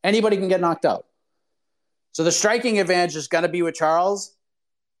 Anybody can get knocked out. So the striking advantage is going to be with Charles,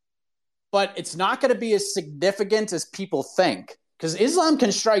 but it's not going to be as significant as people think because Islam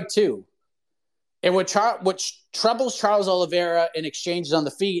can strike too. And what troubles Charles Oliveira in exchanges on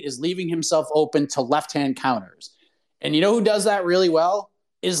the feet is leaving himself open to left-hand counters. And you know who does that really well?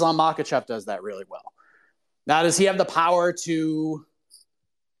 Islam Makhachev does that really well. Now, does he have the power to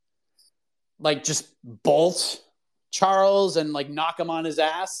like just bolt Charles and like knock him on his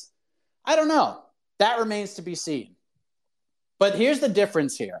ass? I don't know. That remains to be seen. But here's the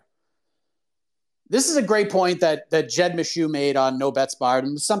difference here. This is a great point that Jed Meshew made on No Bets Barred,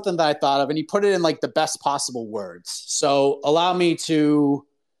 and something that I thought of, and he put it in like the best possible words. So allow me to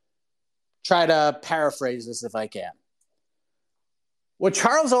try to paraphrase this if I can. What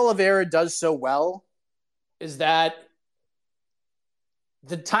Charles Oliveira does so well is that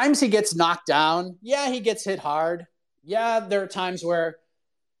the times he gets knocked down, yeah, he gets hit hard. Yeah, there are times where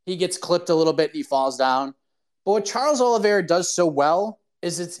he gets clipped a little bit and he falls down. But what Charles Oliveira does so well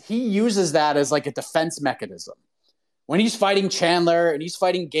is he uses that as like a defense mechanism. When he's fighting Chandler and he's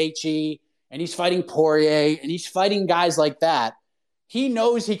fighting Gaethje and he's fighting Poirier and he's fighting guys like that, he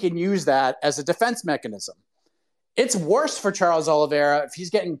knows he can use that as a defense mechanism. It's worse for Charles Oliveira if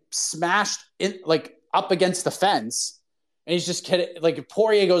he's getting smashed like up against the fence and he's just kidding. Like if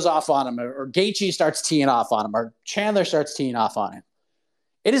Poirier goes off on him or Gaethje starts teeing off on him or Chandler starts teeing off on him.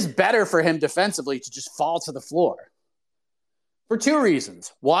 It is better for him defensively to just fall to the floor. For two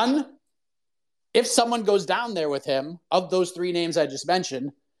reasons. One, if someone goes down there with him, of those three names I just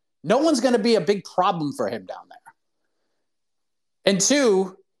mentioned, no one's going to be a big problem for him down there. And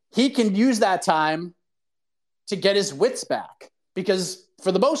two, he can use that time to get his wits back because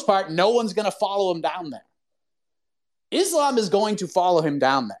for the most part, no one's going to follow him down there. Islam is going to follow him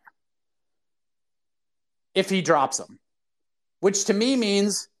down there if he drops him, which to me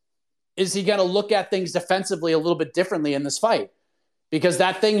means, is he going to look at things defensively a little bit differently in this fight? Because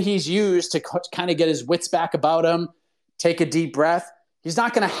that thing he's used to kind of get his wits back about him, take a deep breath, he's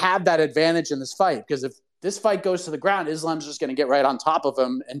not going to have that advantage in this fight. Because if this fight goes to the ground, Islam's just going to get right on top of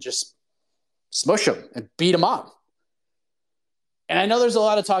him and just smush him and beat him up. And I know there's a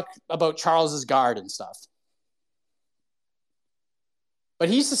lot of talk about Charles's guard and stuff. But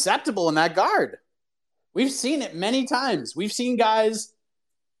he's susceptible in that guard. We've seen it many times. We've seen guys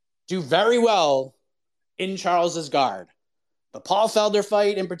do very well in Charles's guard. The Paul Felder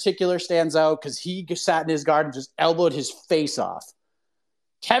fight in particular stands out because he sat in his guard and just elbowed his face off.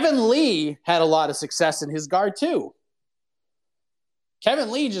 Kevin Lee had a lot of success in his guard too.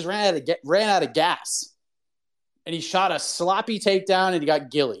 Kevin Lee just ran out of gas. And he shot a sloppy takedown and he got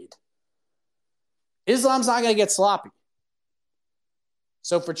gillied. Islam's not going to get sloppy.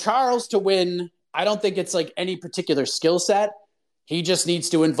 So for Charles to win, I don't think it's like any particular skill set. He just needs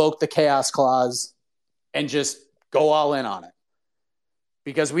to invoke the chaos clause and just go all in on it.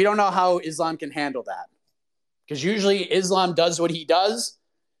 Because we don't know how Islam can handle that. Because usually Islam does what he does.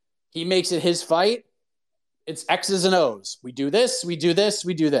 He makes it his fight. It's X's and O's. We do this, we do this,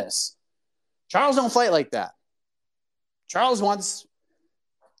 we do this. Charles don't fight like that. Charles wants...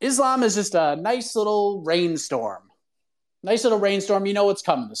 Islam is just a nice little rainstorm. Nice little rainstorm. You know what's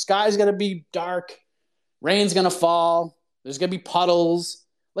coming. The sky's going to be dark. Rain's going to fall. There's going to be puddles.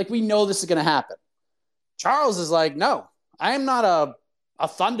 Like, we know this is going to happen. Charles is like, no, I am not a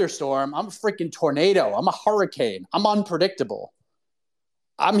thunderstorm. I'm a freaking tornado. I'm a hurricane. I'm unpredictable.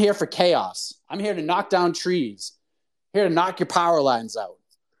 I'm here for chaos. I'm here to knock down trees. Here to knock your power lines out.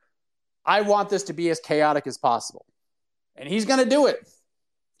 I want this to be as chaotic as possible. And he's going to do it.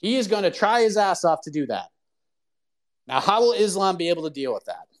 He is going to try his ass off to do that. Now, how will Islam be able to deal with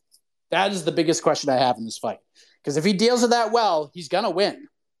that? That is the biggest question I have in this fight. Because if he deals with that well, he's going to win.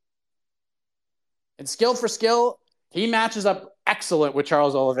 And skill for skill, he matches up excellent with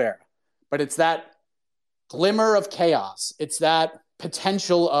Charles Oliveira. But it's that glimmer of chaos. It's that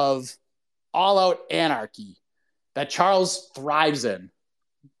potential of all-out anarchy that Charles thrives in.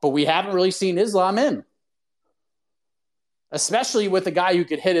 But we haven't really seen Islam in. Especially with a guy who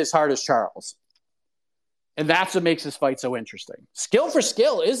could hit as hard as Charles. And that's what makes this fight so interesting. Skill for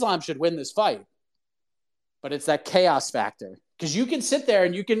skill, Islam should win this fight. But it's that chaos factor. Because you can sit there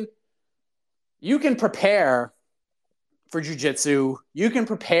and you can prepare for jiu-jitsu. You can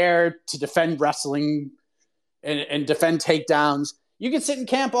prepare to defend wrestling and defend takedowns. You can sit in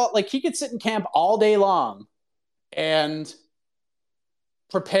camp he could sit in camp all day long and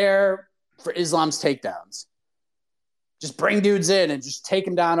prepare for Islam's takedowns. Just bring dudes in and just take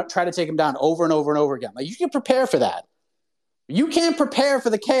them down, try to take them down over and over and over again. Like, you can prepare for that. You can't prepare for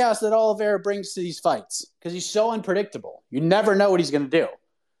the chaos that Oliveira brings to these fights because he's so unpredictable. You never know what he's going to do.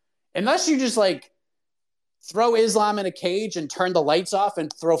 Unless you just, like, throw Islam in a cage and turn the lights off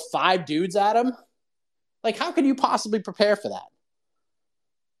and throw 5 dudes at him. Like, how can you possibly prepare for that?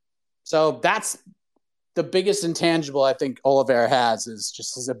 So that's the biggest intangible I think Oliveira has, is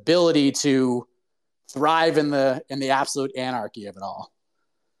just his ability to thrive in the absolute anarchy of it all.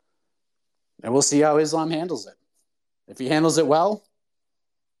 And we'll see how Islam handles it. If he handles it well,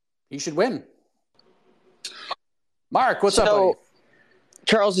 he should win. Mark, what's up, buddy?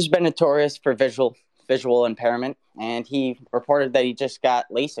 Charles has been notorious for visual impairment, and he reported that he just got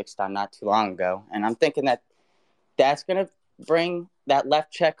LASIK done not too long ago. And I'm thinking that that's going to bring that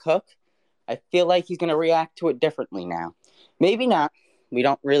left check hook. I feel like he's going to react to it differently now. Maybe not. We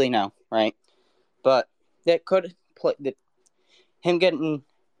don't really know, right? But that could play, him getting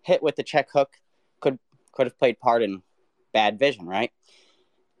hit with the check hook could have played part in bad vision, right?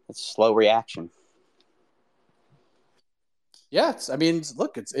 It's a slow reaction. Yeah,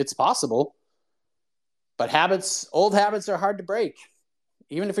 it's possible. But old habits are hard to break,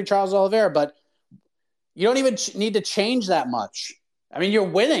 even if you're Charles Oliveira. But you don't even need to change that much. I mean, you're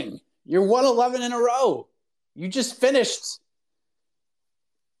winning. You're 111 in a row. You just finished.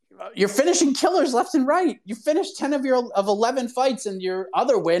 You're finishing killers left and right. You finished 10 of 11 fights, and your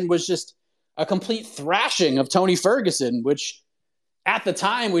other win was just a complete thrashing of Tony Ferguson, which at the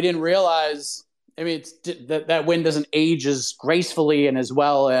time we didn't realize. I mean, that win doesn't age as gracefully and as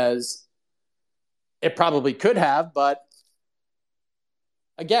well as it probably could have. But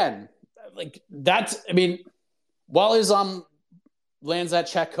again, while Islam lands that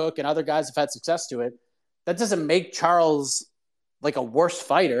check hook and other guys have had success to it, that doesn't make Charles like a worse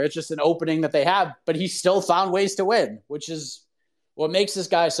fighter. It's just an opening that they have, but he still found ways to win, which is what makes this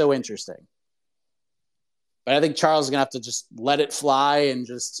guy so interesting. But I think Charles is going to have to just let it fly and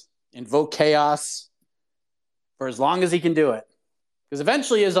just invoke chaos for as long as he can do it. Because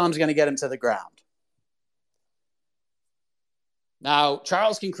eventually Islam's going to get him to the ground. Now,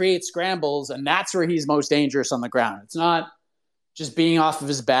 Charles can create scrambles, and that's where he's most dangerous on the ground. It's not just being off of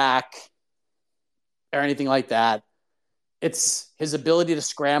his back or anything like that. It's his ability to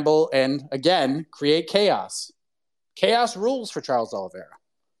scramble and, again, create chaos. Chaos rules for Charles Oliveira.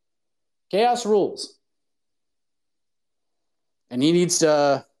 Chaos rules. And he needs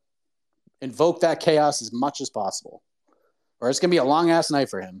to invoke that chaos as much as possible, or it's going to be a long-ass night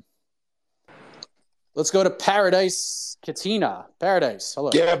for him. Let's go to Paradise Katina. Paradise, hello.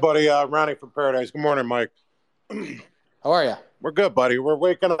 Yeah, buddy. Ronnie from Paradise. Good morning, Mike. How are you? We're good, buddy. We're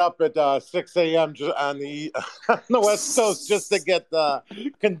waking up at 6 a.m. on the West Coast just to get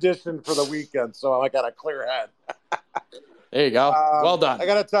conditioned for the weekend, so I got a clear head. There you go. Well done. I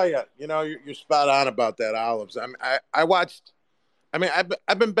got to tell you, you're spot on about that, Olives. I watched. I mean,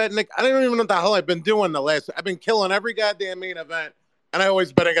 I've been betting. I don't even know what the hell I've been doing I've been killing every goddamn main event, and I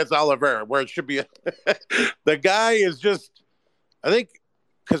always bet against Oliveira, where it should be. The guy is just. I think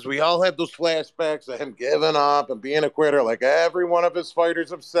because we all have those flashbacks of him giving up and being a quitter, like every one of his fighters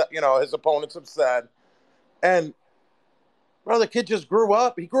have said, his opponents have said. And bro, the kid just grew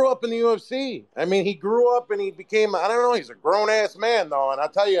up. He grew up in the UFC. I mean, he grew up and he became, I don't know, he's a grown-ass man, though. And I'll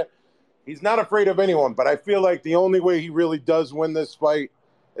tell you, he's not afraid of anyone. But I feel like the only way he really does win this fight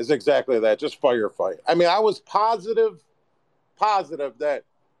is exactly that, just firefight. I mean, I was positive that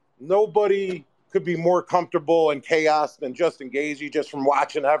nobody could be more comfortable in chaos than Justin Gaethje, just from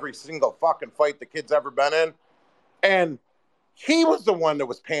watching every single fucking fight the kid's ever been in. And he was the one that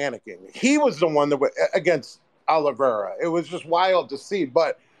was panicking. He was the one that was against Oliveira. It was just wild to see.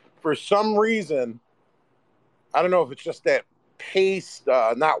 But for some reason, I don't know if it's just that pace,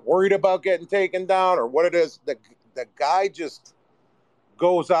 not worried about getting taken down or what it is. The guy just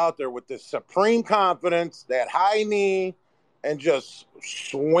goes out there with this supreme confidence, that high knee, and just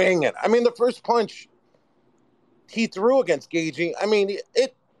swing it. I mean, the first punch he threw against Gaethje, I mean,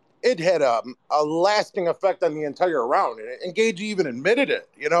 it had a lasting effect on the entire round. And Gaethje even admitted it,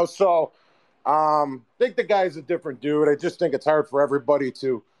 So I think the guy's a different dude. I just think it's hard for everybody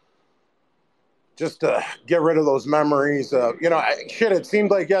to just get rid of those memories. It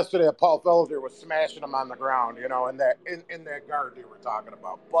seemed like yesterday that Paul Felder was smashing him on the ground, in that guard they were talking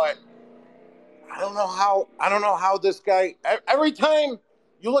about. But I don't know how this guy, every time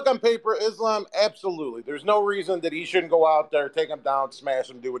you look on paper, Islam, absolutely. There's no reason that he shouldn't go out there, take him down, smash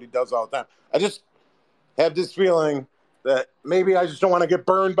him, do what he does all the time. I just have this feeling that maybe I just don't want to get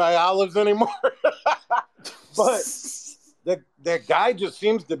burned by olives anymore. But that guy just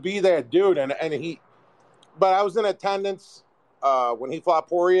seems to be that dude. But I was in attendance when he fought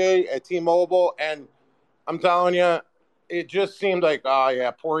Poirier at T-Mobile, and I'm telling you, it just seemed like,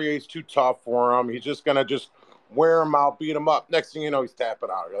 Poirier's too tough for him. He's just going to just wear him out, beat him up. Next thing you know, he's tapping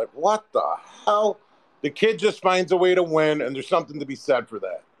out. You're like, what the hell? The kid just finds a way to win, and there's something to be said for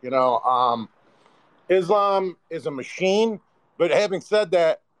that. Islam is a machine, but having said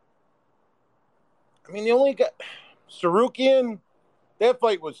that, I mean, the only guy, Sarukian, that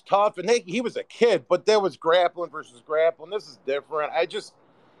fight was tough, and he was a kid, but there was grappling versus grappling. This is different.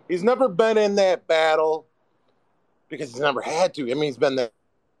 He's never been in that battle because he's never had to. I mean, he's been there.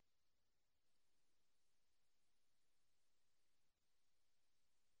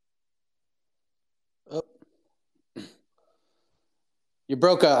 Oh. You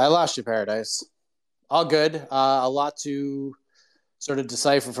broke up. I lost you, Paradise. All good. A lot to sort of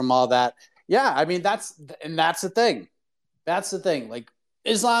decipher from all that. Yeah, I mean, that's the thing. That's the thing. Like,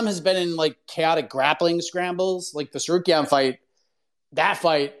 Islam has been in, like, chaotic grappling scrambles. Like, the Sarukian fight,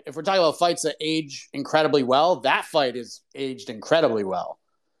 if we're talking about fights that age incredibly well, that fight is aged incredibly well.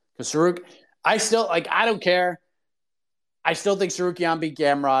 Because I don't care. I still think Sarukian beat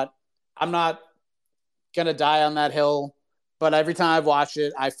Gamrot. I'm not going to die on that hill. But every time I've watched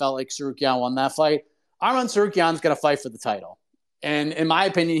it, I felt like Sarukian won that fight. Arman Sarukian's going to fight for the title. And in my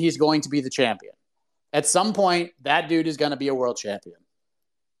opinion, he's going to be the champion. At some point, that dude is going to be a world champion.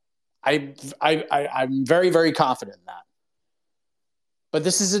 I'm very, very confident in that. But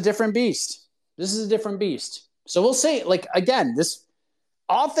this is a different beast. So we'll see. Like, again,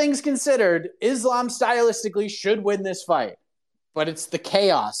 all things considered, Islam stylistically should win this fight. But it's the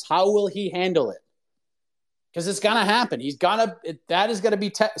chaos. How will he handle it? Because it's going to happen. That is going to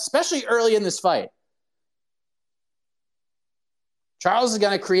be, especially early in this fight. Charles is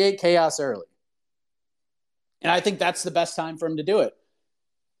going to create chaos early. And I think that's the best time for him to do it.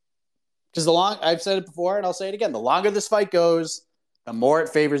 Because I've said it before and I'll say it again, the longer this fight goes, the more it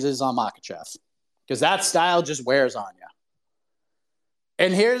favors Islam Makhachev. Because that style just wears on you.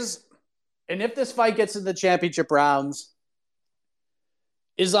 And if this fight gets to the championship rounds,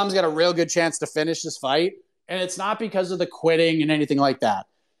 Islam's got a real good chance to finish this fight. And it's not because of the quitting and anything like that.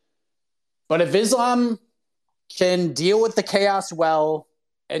 But if Islam can deal with the chaos well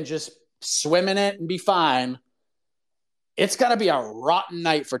and just swim in it and be fine, it's going to be a rotten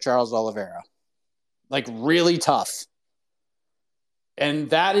night for Charles Oliveira. Like, really tough. And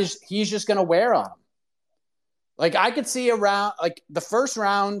he's just going to wear on him. Like, I could see the first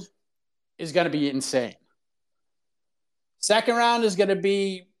round is going to be insane. Second round is going to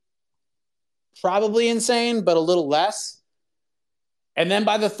be probably insane, but a little less. And then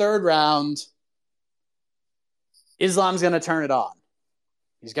by the third round, Islam's going to turn it on.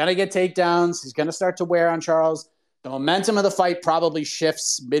 He's going to get takedowns. He's going to start to wear on Charles. The momentum of the fight probably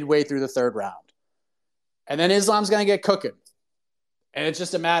shifts midway through the third round. And then Islam's going to get cooking. And it's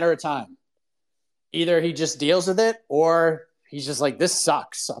just a matter of time. Either he just deals with it or he's just like, this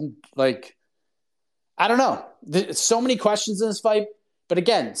sucks. I'm like, I don't know. There's so many questions in this fight. But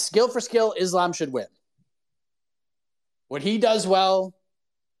again, skill for skill, Islam should win. What he does well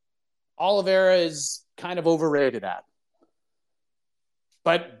Oliveira is kind of overrated at.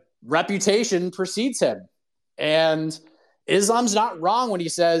 But reputation precedes him. And Islam's not wrong when he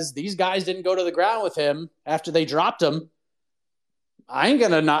says these guys didn't go to the ground with him after they dropped him. I'm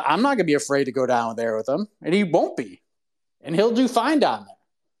not gonna be afraid to go down there with him, and he won't be. And he'll do fine down there.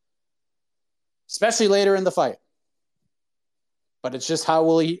 Especially later in the fight. But it's just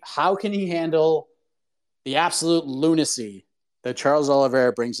how can he handle the absolute lunacy that Charles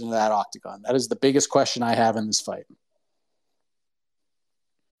Oliveira brings into that octagon? That is the biggest question I have in this fight.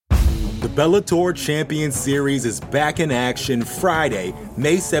 The Bellator Champion Series is back in action Friday,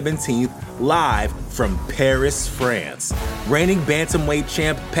 May 17th, live from Paris, France. Reigning bantamweight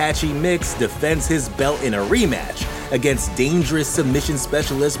champ Patchy Mix defends his belt in a rematch against dangerous submission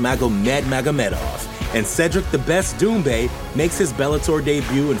specialist Magomed Magomedov. And Cedric the Best Doumbé makes his Bellator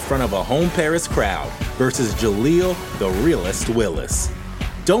debut in front of a home Paris crowd versus Jaleel the Realist Willis.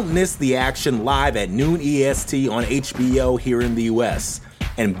 Don't miss the action live at noon EST on HBO here in the US.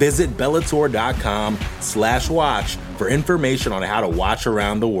 And visit Bellator.com/watch for information on how to watch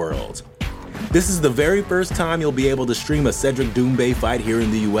around the world. This is the very first time you'll be able to stream a Cedric Doumbé fight here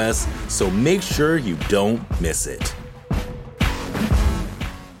in the US, so make sure you don't miss it.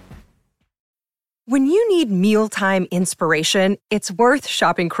 When you need mealtime inspiration, it's worth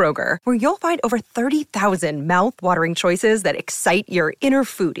shopping Kroger, where you'll find over 30,000 mouth-watering choices that excite your inner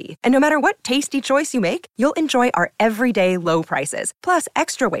foodie. And no matter what tasty choice you make, you'll enjoy our everyday low prices, plus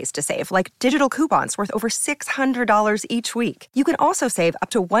extra ways to save, like digital coupons worth over $600 each week. You can also save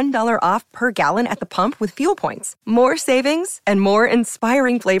up to $1 off per gallon at the pump with fuel points. More savings and more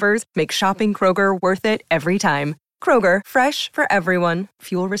inspiring flavors make shopping Kroger worth it every time. Kroger, fresh for everyone.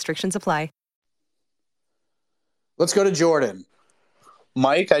 Fuel restrictions apply. Let's go to Jordan.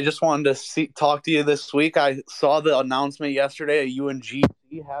 Mike, I just wanted to talk to you this week. I saw the announcement yesterday of you and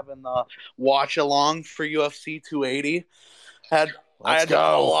GC having the watch along for UFC 280. I had to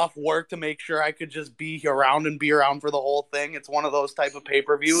call off work to make sure I could just be around for the whole thing. It's one of those type of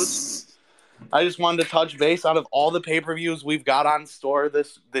pay-per-views. I just wanted to touch base. Out of all the pay-per-views we've got on store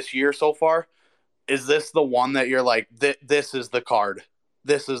this year so far, is this the one that you're like, this is the card?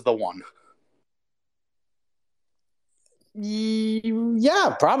 This is the one?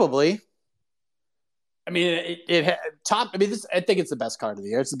 Yeah, probably. I mean, I think it's the best card of the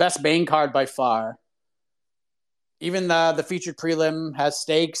year. It's the best main card by far. Even the featured prelim has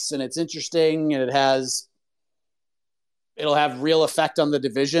stakes, and it's interesting, and it'll have real effect on the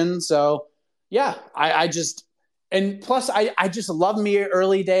division. So, yeah, I just love me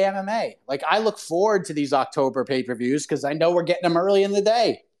early day MMA. Like, I look forward to these October pay-per-views because I know we're getting them early in the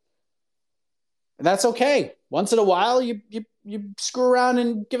day. And that's okay. Once in a while, you screw around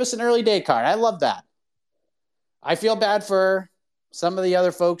and give us an early day card. I love that. I feel bad for some of the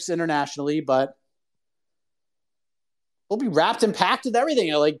other folks internationally, but we'll be wrapped and packed with everything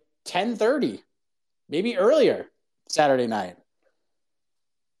at like 10:30, maybe earlier Saturday night.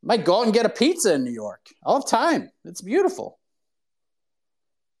 Might go out and get a pizza in New York. I'll have time. It's beautiful.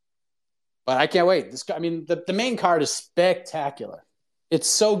 But I can't wait. The main card is spectacular. It's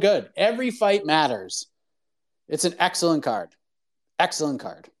so good. Every fight matters. It's an excellent card. Excellent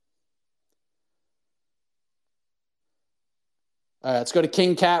card. All right, let's go to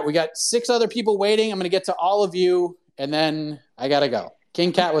King Cat. We got 6 other people waiting. I'm going to get to all of you, and then I got to go.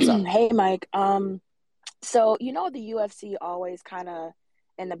 King Cat, what's up? Hey, Mike. So, the UFC always kind of,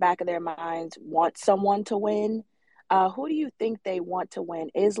 in the back of their minds, want someone to win. Who do you think they want to win,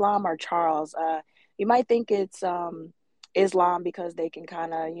 Islam or Charles? You might think it's Islam because they can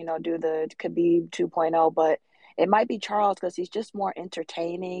kind of, do the Khabib 2.0, but it might be Charles because he's just more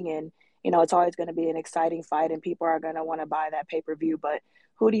entertaining and, it's always going to be an exciting fight and people are going to want to buy that pay-per-view. But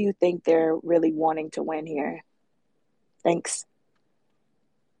who do you think they're really wanting to win here? Thanks.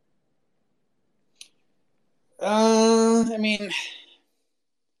 I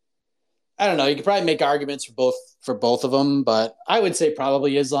don't know. You could probably make arguments for both of them, but I would say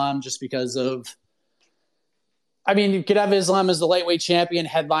probably Islam just because of, you could have Islam as the lightweight champion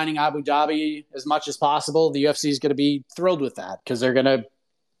headlining Abu Dhabi as much as possible. The UFC is going to be thrilled with that because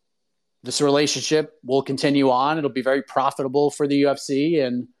this relationship will continue on. It'll be very profitable for the UFC,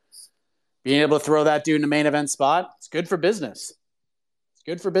 and being able to throw that dude in the main event spot, it's good for business. It's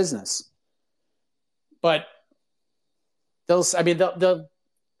good for business. But they'll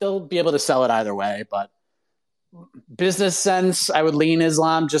be able to sell it either way. But business sense, I would lean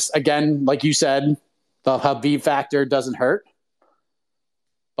Islam. Just again, like you said, the Khabib factor doesn't hurt.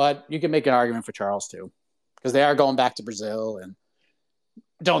 But you can make an argument for Charles too, because they are going back to Brazil, and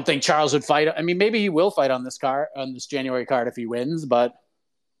don't think Charles would fight. Maybe he will fight on this January card if he wins, but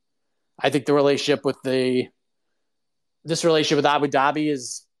I think the relationship with this relationship with Abu Dhabi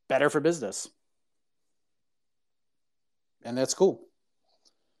is better for business. And that's cool.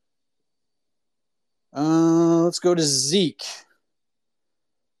 Let's go to Zeke.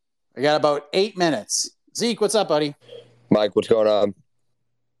 I got about 8 minutes. Zeke, what's up, buddy? Mike, what's going on?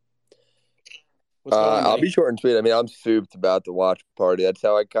 What's going on, I'll buddy? be short and sweet. I mean, I'm souped about the watch party. That's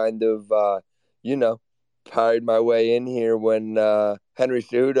how I kind of, tied my way in here when Henry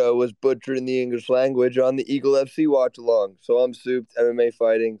Cejudo was butchering the English language on the Eagle FC watch along. So I'm souped. MMA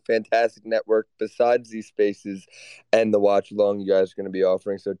fighting, fantastic network besides these spaces and the watch along you guys are going to be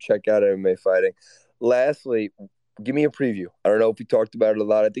offering. So check out MMA fighting. Lastly, give me a preview. I don't know if we talked about it a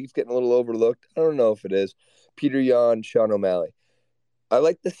lot. I think it's getting a little overlooked. I don't know if it is. Peter Yan, Sean O'Malley. I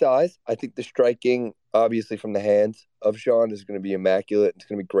like the size. I think the striking, obviously from the hands of Sean, is going to be immaculate. It's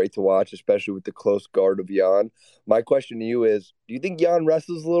going to be great to watch, especially with the close guard of Yan. My question to you is, do you think Yan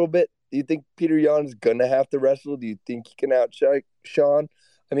wrestles a little bit? Do you think Peter Yan is going to have to wrestle? Do you think he can outstrike Sean?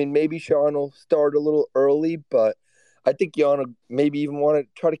 I mean, maybe Sean will start a little early, but I think Yan will maybe even want to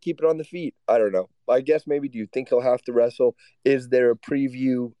try to keep it on the feet. I don't know. I guess maybe do you think he'll have to wrestle? Is there a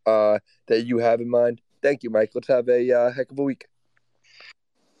preview that you have in mind? Thank you, Mike. Let's have a heck of a week.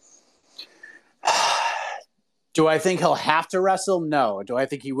 Do I think he'll have to wrestle? No. Do I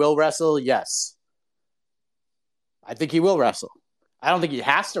think he will wrestle? Yes. I think he will wrestle. I don't think he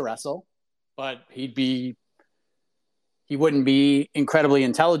has to wrestle, but he wouldn't be incredibly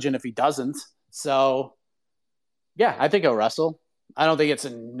intelligent if he doesn't. So, yeah, I think he'll wrestle. I don't think it's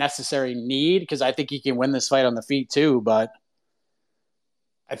a necessary need because I think he can win this fight on the feet too, but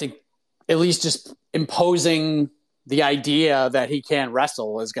I think at least just imposing the idea that he can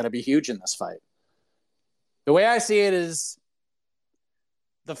wrestle is going to be huge in this fight. The way I see it is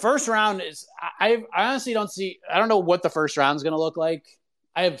the first round is I honestly I don't know what the first round is going to look like.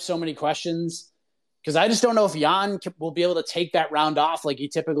 I have so many questions because I just don't know if Yan will be able to take that round off like he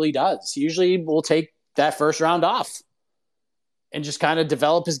typically does. He usually will take that first round off and just kind of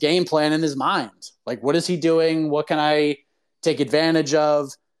develop his game plan in his mind. Like, what is he doing? What can I take advantage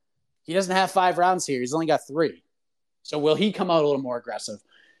of? He doesn't have 5 rounds here. He's only got 3. So will he come out a little more aggressive?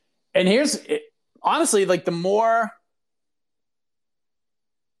 And honestly, like the more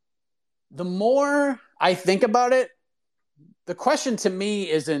I think about it, the question to me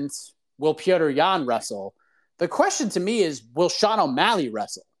isn't, will Petr Yan wrestle? The question to me is, will Sean O'Malley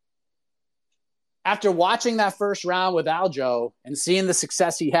wrestle? After watching that first round with Aljo and seeing the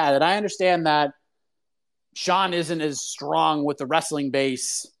success he had, and I understand that Sean isn't as strong with the wrestling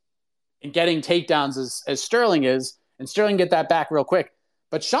base and getting takedowns as Sterling is, and Sterling get that back real quick.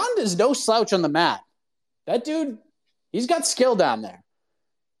 But Sean is no slouch on the mat. That dude, he's got skill down there.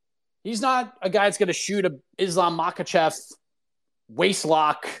 He's not a guy that's going to shoot a Islam Makhachev waist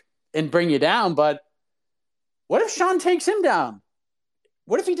lock and bring you down, but what if Sean takes him down?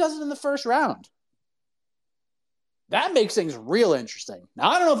 What if he does it in the first round? That makes things real interesting. Now,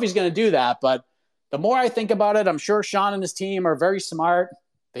 I don't know if he's going to do that, but the more I think about it, I'm sure Sean and his team are very smart.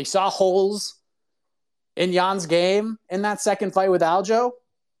 They saw holes in Jan's game in that second fight with Aljo.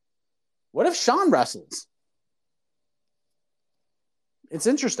 What if Sean wrestles? It's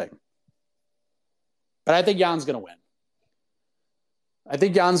interesting. But I think Jan's going to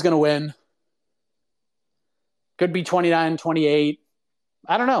win. Could be 29-28.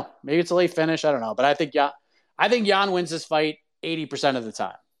 I don't know. Maybe it's a late finish. I don't know. But I think Jan wins this fight 80% of the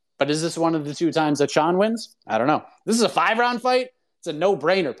time. But is this one of the 2 times that Sean wins? I don't know. This is a 5-round fight. It's a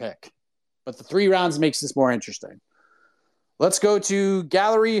no-brainer pick. But the 3 rounds makes this more interesting. Let's go to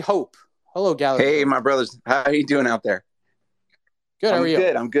Gallery Hope. Hello, Gallery Hey, Hope. my brothers. How are you doing out there? Good. How are you?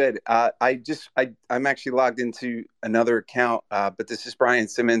 I'm good. I'm actually logged into another account, but this is Brian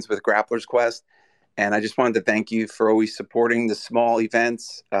Simmons with Grappler's Quest. And I just wanted to thank you for always supporting the small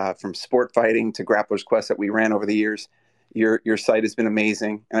events from sport fighting to Grappler's Quest that we ran over the years. Your site has been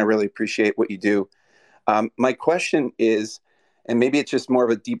amazing, and I really appreciate what you do. My question is, and maybe it's just more of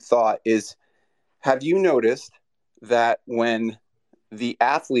a deep thought, is have you noticed that when the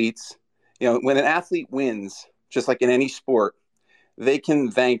athletes, when an athlete wins, just like in any sport, they can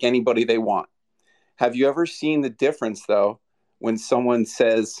thank anybody they want. Have you ever seen the difference, though, when someone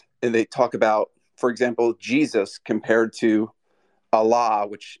says, and they talk about, for example, Jesus compared to Allah,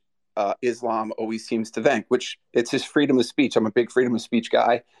 which Islam always seems to thank, which it's his freedom of speech. I'm a big freedom of speech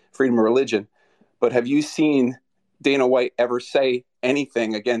guy, freedom of religion. But have you seen Dana White ever say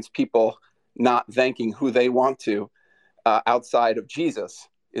anything against people not thanking who they want to outside of Jesus,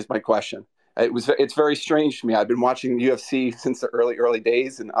 is my question. It's very strange to me. I've been watching the UFC since the early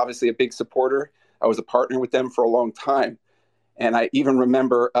days, and obviously a big supporter. I was a partner with them for a long time. And I even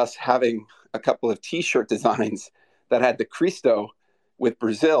remember us having a couple of T-shirt designs that had the Cristo with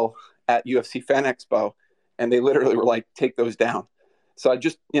Brazil at UFC Fan Expo, and they literally were like, take those down. So I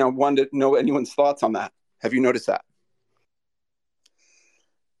just, wanted to know anyone's thoughts on that. Have you noticed that?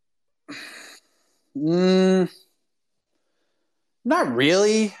 Not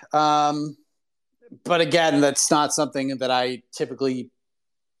really. But again, that's not something that I typically,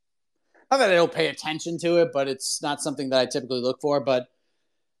 not that I don't pay attention to it, but it's not something that I typically look for. But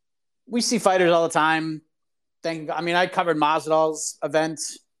we see fighters all the time. I covered Masvidal's event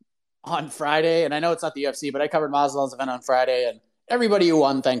on Friday, and I know it's not the UFC, but I covered Masvidal's event on Friday, and everybody who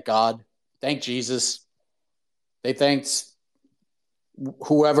won, thank God, thank Jesus. They thanked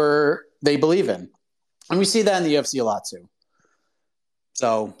whoever they believe in. And we see that in the UFC a lot too.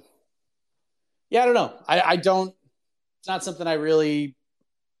 So, yeah, I don't know. I don't, it's not something I really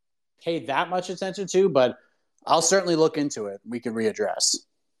pay that much attention to, but I'll certainly look into it. We can readdress.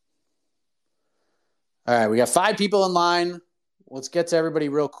 All right, we got 5 people in line. Let's get to everybody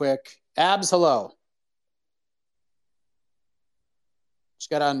real quick. Abs, hello. Just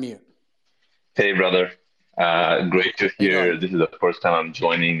got to unmute. Hey, brother. Great to hear. This is the first time I'm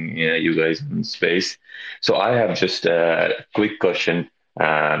joining you guys in space. So I have just a quick question.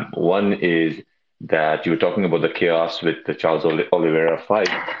 One is that you were talking about the chaos with the Charles Oliveira fight,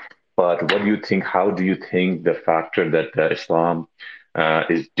 but what do you think? How do you think the factor that Islam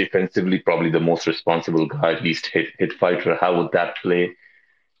is defensively probably the most responsible guy, at least hit fighter, how would that play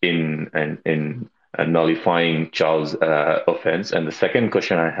in nullifying Charles' offense? And the second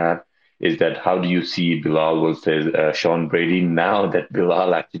question I have is that how do you see Bilal versus Sean Brady now that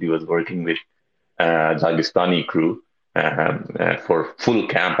Bilal actually was working with Dagestani crew for full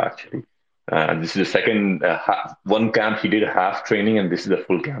camp actually? This is the second one camp he did half training, and this is the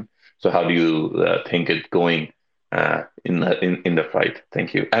full camp. So how do you think it's going in the fight?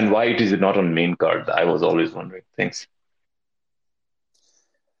 Thank you. And why is it not on main card? I was always wondering. Thanks.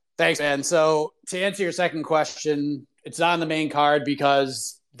 Thanks, man. So to answer your second question, it's not on the main card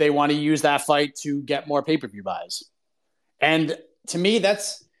because they want to use that fight to get more pay-per-view buys. And to me,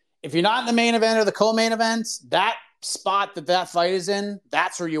 that's, if you're not in the main event or the co-main event, that spot that fight is in,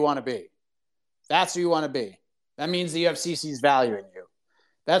 that's where you want to be. That's where you want to be. That means the UFC sees value in you.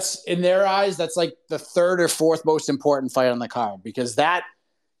 That's, in their eyes, that's like the third or fourth most important fight on the card, because that,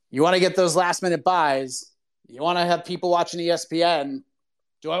 you want to get those last minute buys. You want to have people watching ESPN.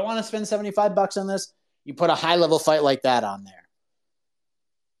 Do I want to spend $75 on this? You put a high level fight like that on there.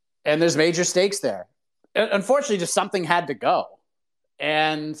 And there's major stakes there. Unfortunately, just something had to go.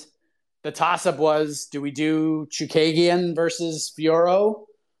 And the toss-up was, do we do Chukagian versus Fioro,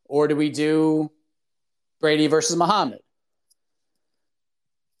 or do we do Brady versus Muhammad?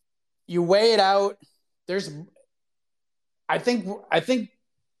 You weigh it out. I think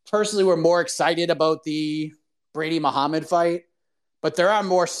personally we're more excited about the Brady Muhammad fight, but there are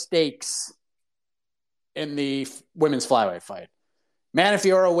more stakes in the women's flyweight fight.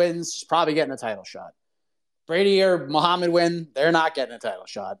 Fioro wins, she's probably getting a title shot. Brady or Muhammad win, they're not getting a title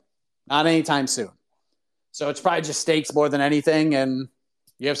shot. Not anytime soon. So it's probably just stakes more than anything, and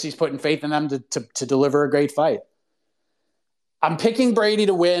UFC's putting faith in them to deliver a great fight. I'm picking Brady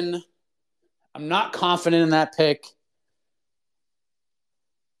to win. I'm not confident in that pick.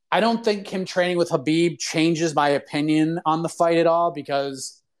 I don't think him training with Khabib changes my opinion on the fight at all,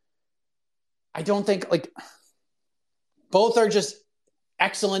 because I don't think, both are just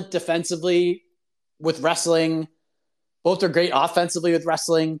excellent defensively with wrestling. Both are great offensively with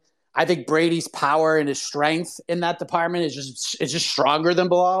wrestling. I think Brady's power and his strength in that department is just stronger than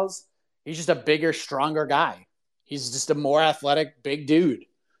Bilal's. He's just a bigger, stronger guy. He's just a more athletic, big dude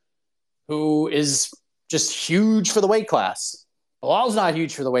who is just huge for the weight class. Bilal's not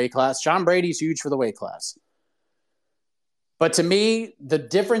huge for the weight class. Sean Brady's huge for the weight class. But to me, the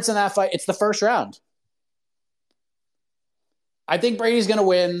difference in that fight, it's the first round. I think Brady's going to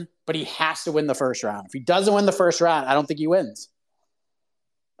win, but he has to win the first round. If he doesn't win the first round, I don't think he wins.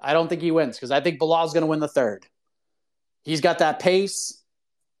 I don't think he wins, because I think Bilal's going to win the third. He's got that pace.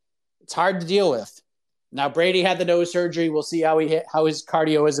 It's hard to deal with. Now, Brady had the nose surgery. We'll see how his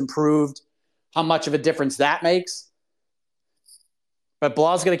cardio has improved, how much of a difference that makes. But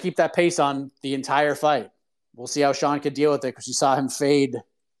Bilal's going to keep that pace on the entire fight. We'll see how Sean could deal with it, because you saw him fade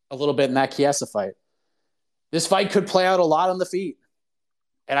a little bit in that Chiesa fight. This fight could play out a lot on the feet.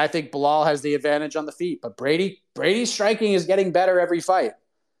 And I think Bilal has the advantage on the feet. But Brady's striking is getting better every fight.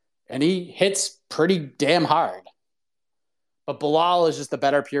 And he hits pretty damn hard. But Bilal is just the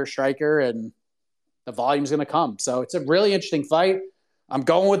better pure striker, and the volume's going to come. So it's a really interesting fight. I'm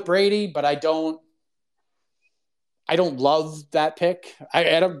going with Brady, but I don't I don't love that pick.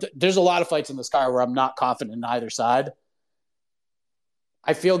 There's a lot of fights in this card where I'm not confident in either side.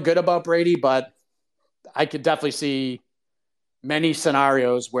 I feel good about Brady, but I could definitely see many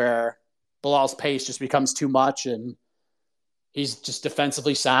scenarios where Bilal's pace just becomes too much and he's just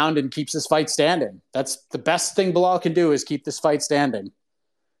defensively sound and keeps this fight standing. That's the best thing Bilal can do, is keep this fight standing.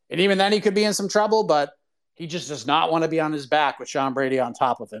 And even then he could be in some trouble, but he just does not want to be on his back with Sean Brady on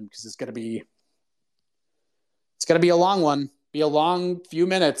top of him, because it's going to be a long one, be a long few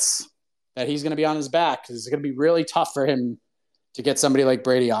minutes that he's going to be on his back, because it's going to be really tough for him to get somebody like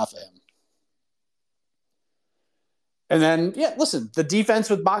Brady off of him. And then, listen, the defense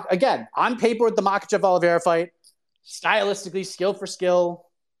with again, on paper with the Makhachev Oliveira fight, stylistically, skill for skill,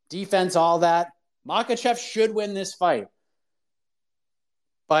 defense, all that, Makhachev should win this fight.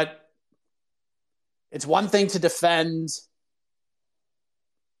 But it's one thing to defend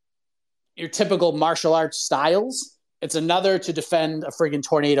your typical martial arts styles. It's another to defend a friggin'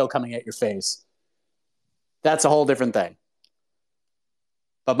 tornado coming at your face. That's a whole different thing.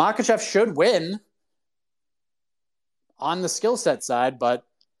 But Makhachev should win on the skill set side, but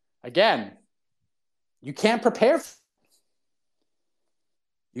again, you can't prepare.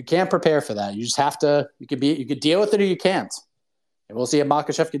 You can't prepare for that. You just have to. You could deal with it or you can't, and we'll see if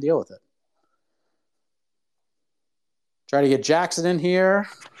Makhachev can deal with it. Try to get Jackson in here.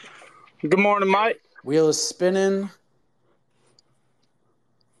 Good morning, Mike. Wheel is spinning.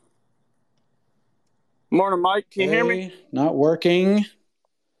 Morning, Mike. Can you hear me? Not working.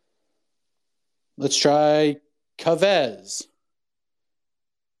 Let's try Chavez.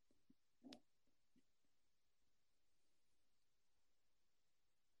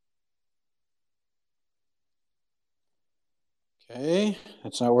 Okay,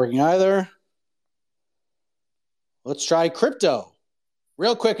 that's not working either. Let's try Crypto.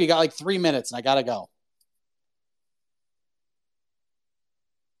 Real quick, you got like 3 minutes and I got to go.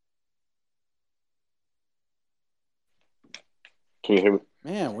 Can you hear me?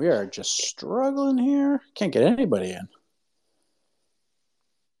 Man, we are just struggling here. Can't get anybody in.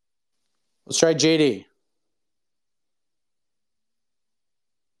 Let's try JD.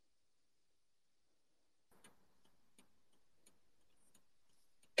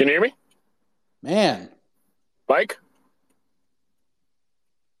 Can you hear me? Man. Mike?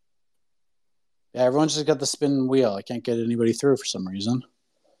 Yeah, everyone's just got the spinning wheel. I can't get anybody through for some reason.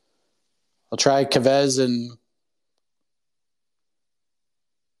 I'll try Chavez and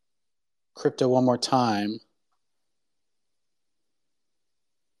Crypto one more time.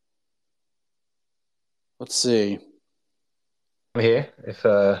 Let's see. I'm here. If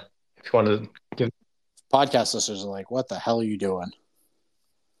you want to give podcast listeners are like, what the hell are you doing?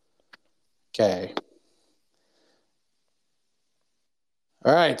 Okay.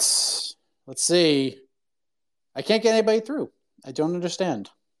 All right. Let's see. I can't get anybody through. I don't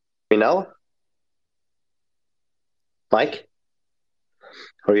understand. Me now? Mike?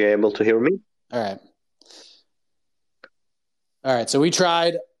 Are you able to hear me? All right. So we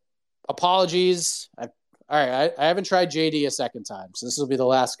tried. Apologies. I haven't tried JD a second time, so this will be the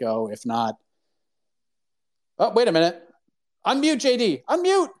last go. If not, oh, wait a minute. Unmute JD.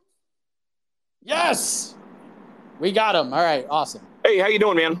 Unmute. Yes, we got him. All right, awesome. Hey, how you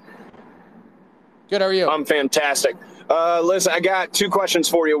doing, man? Good. How are you? I'm fantastic. Listen, I got 2 questions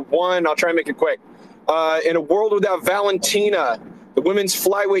for you. One, I'll try and make it quick. In a world without Valentina, the women's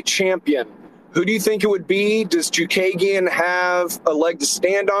flyweight champion, who do you think it would be? Does Chukagian have a leg to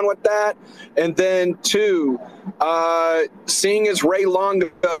stand on with that? And then 2, seeing as Ray Longo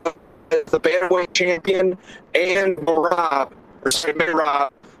is the bantamweight champion and Merab,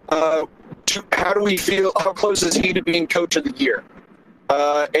 how do we feel? How close is he to being coach of the year?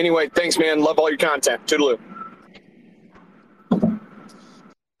 Anyway, thanks, man. Love all your content. Toodaloo.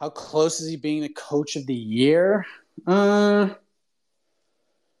 How close is he being the coach of the year? Man,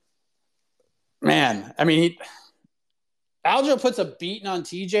 I mean, Aljo puts a beating on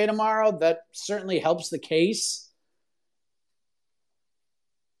TJ tomorrow. That certainly helps the case.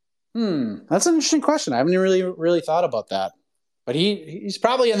 That's an interesting question. I haven't really thought about that. But he's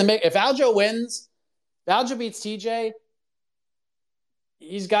probably in the mix. If Aljo wins, if Aljo beats TJ,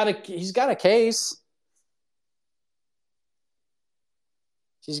 he's got a case.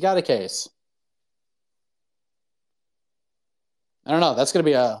 He's got a case. I don't know. That's going to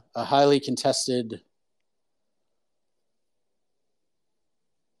be a highly contested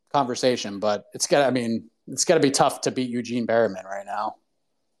conversation, but it's got to be tough to beat Eugene Berriman right now.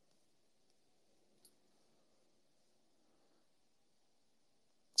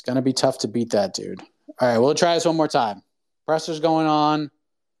 It's going to be tough to beat that dude. All right, we'll try this one more time. Pressure's going on.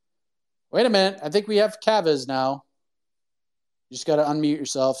 Wait a minute. I think we have Chavez now. You just got to unmute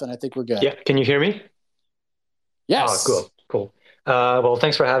yourself, and I think we're good. Yeah, can you hear me? Yes. Oh, cool. Well,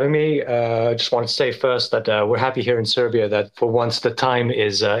 thanks for having me. Just wanted to say first that we're happy here in Serbia that for once the time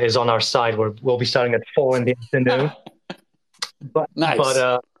is on our side. We'll be starting at 4 in the afternoon.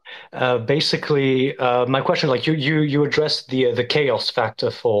 Nice. Basically, my question, like you addressed the chaos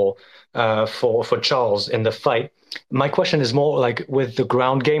factor for Charles in the fight. My question is more like with the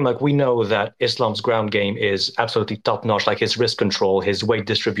ground game. Like we know that Islam's ground game is absolutely top notch. Like his wrist control, his weight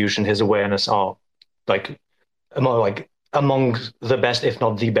distribution, his awareness are like among the best, if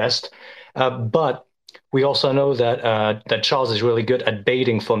not the best. But we also know that Charles is really good at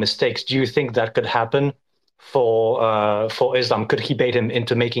baiting for mistakes. Do you think that could happen for Islam? Could he bait him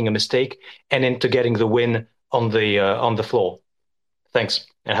into making a mistake and into getting the win on the floor? Thanks,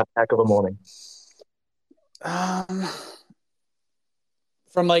 and have a heck of a morning.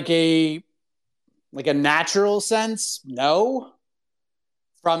 From like a natural sense, no.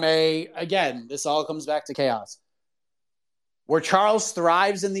 From again, this all comes back to chaos. Where Charles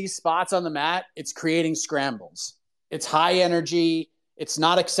thrives in these spots on the mat, it's creating scrambles. It's high energy. It's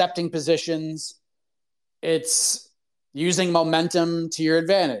not accepting positions. It's using momentum to your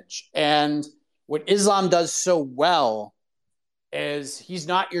advantage. And what Islam does so well is he's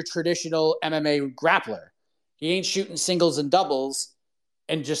not your traditional MMA grappler. He ain't shooting singles and doubles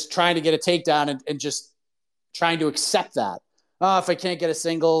and just trying to get a takedown and just trying to accept that. Oh, if I can't get a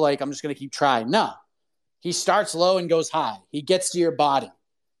single, like I'm just going to keep trying. No. He starts low and goes high. He gets to your body.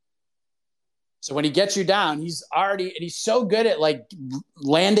 So when he gets you down, he's so good at like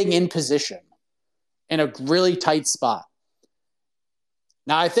landing in position in a really tight spot.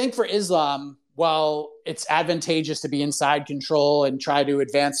 Now, I think for Islam, while it's advantageous to be inside control and try to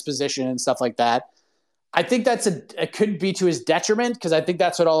advance position and stuff like that, I think it could be to his detriment because I think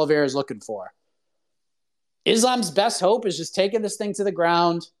that's what Oliveira is looking for. Islam's best hope is just taking this thing to the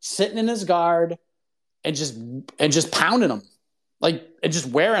ground, sitting in his guard, and just pounding him, and just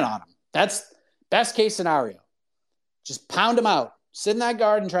wearing on him. That's best case scenario. Just pound him out. Sit in that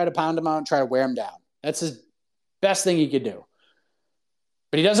guard and try to pound him out and try to wear him down. That's his best thing he could do.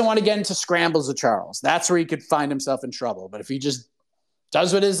 But he doesn't want to get into scrambles with Charles. That's where he could find himself in trouble. But if he just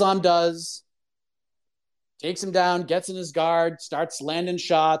does what Islam does, takes him down, gets in his guard, starts landing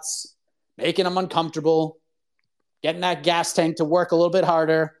shots, making him uncomfortable, getting that gas tank to work a little bit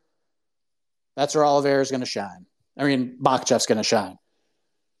harder, that's where Oliveira is going to shine. I mean, Makhachev's going to shine.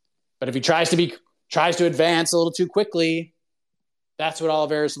 But if he tries to advance a little too quickly, that's what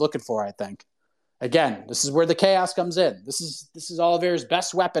Oliveira is looking for, I think. Again, this is where the chaos comes in. This is Oliveira's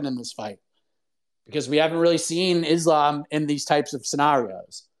best weapon in this fight because we haven't really seen Islam in these types of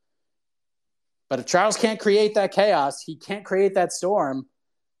scenarios. But if Charles can't create that chaos, he can't create that storm,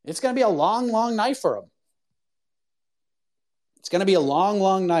 it's going to be a long, long night for him. It's going to be a long,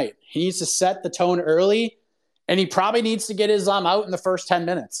 long night. He needs to set the tone early, and he probably needs to get Islam out in the first 10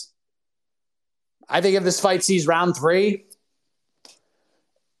 minutes. I think if this fight sees round 3,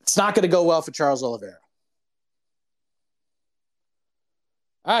 it's not going to go well for Charles Oliveira.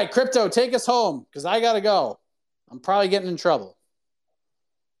 All right, Crypto, take us home because I got to go. I'm probably getting in trouble.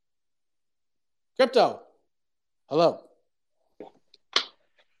 Crypto, hello.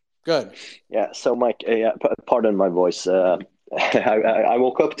 Good. Yeah, so Mike, pardon my voice. I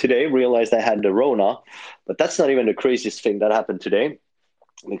woke up today, realized I had the Rona, but that's not even the craziest thing that happened today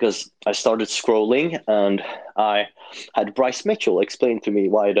because I started scrolling and I had Bryce Mitchell explain to me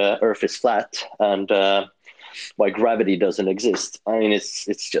why the Earth is flat and why gravity doesn't exist. I mean,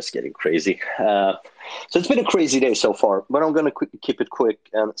 it's just getting crazy. So it's been a crazy day so far, but I'm going to keep it quick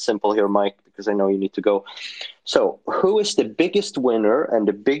and simple here, Mike, because I know you need to go. So who is the biggest winner and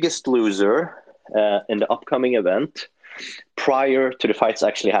the biggest loser in the upcoming event prior to the fights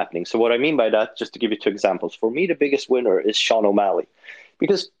actually happening? So what I mean by that, just to give you 2 examples. For me, the biggest winner is Sean O'Malley.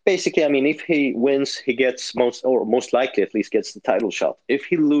 Because basically, I mean, if he wins, he gets most likely at least gets the title shot. If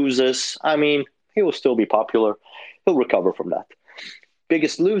he loses, I mean, he will still be popular. He'll recover from that.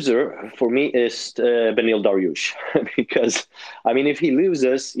 Biggest loser for me is Beneil Dariush. Because, I mean, if he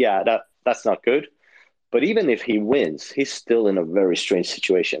loses, yeah, that's not good. But even if he wins, he's still in a very strange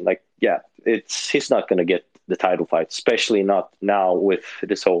situation. Like, yeah, he's not going to get the title fight, especially not now with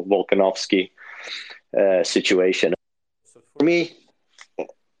this whole Volkanovski situation. So for me,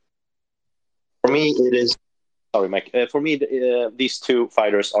 it is. Sorry, Mike. For me, these 2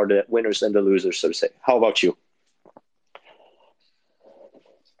 fighters are the winners and the losers, so to say. How about you?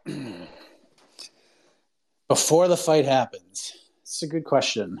 Before the fight happens, it's a good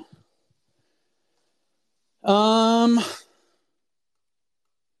question. Man,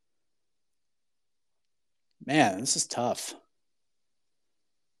 this is tough.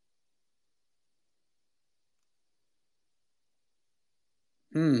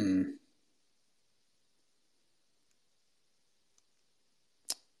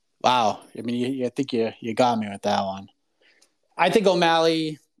 Wow. I mean, I think you got me with that one. I think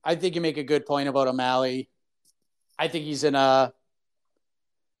O'Malley, I think you make a good point about O'Malley. I think he's in a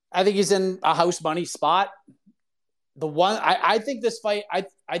house money spot. I think this fight,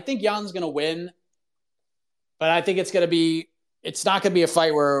 I think Jan's going to win, but I think it's not going to be a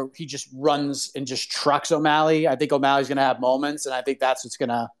fight where he just runs and just trucks O'Malley. I think O'Malley's going to have moments, and I think that's what's going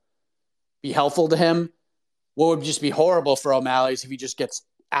to be helpful to him. What would just be horrible for O'Malley is if he just gets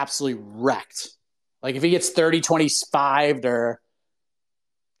absolutely wrecked. Like if he gets 30-25 or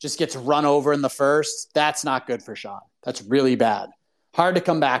just gets run over in the first, that's not good for Sean. That's really bad. Hard to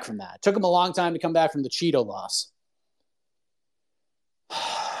come back from that. It took him a long time to come back from the Cheeto loss.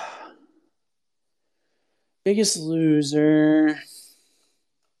 Biggest loser.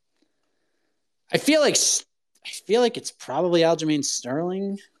 I feel like it's probably Aljamain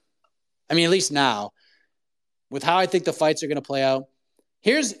Sterling. I mean, at least now, with how I think the fights are going to play out.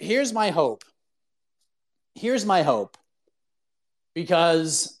 Here's my hope. Here's my hope.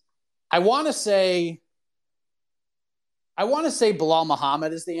 Because I want to say Bilal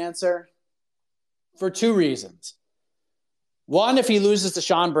Muhammad is the answer for two reasons. One, if he loses to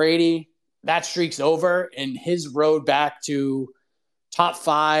Sean Brady, that streak's over, and his road back to top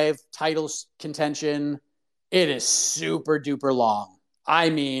 5 titles contention, it is super duper long.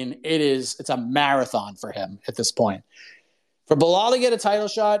 I mean, it's a marathon for him at this point. For Bilal to get a title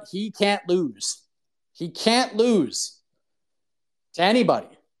shot, he can't lose. He can't lose to anybody.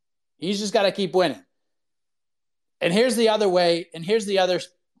 He's just got to keep winning. And here's the other way, and here's the other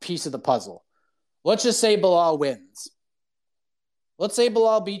piece of the puzzle. Let's just say Bilal wins. Let's say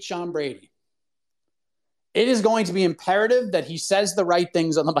Bilal beats Sean Brady. It is going to be imperative that he says the right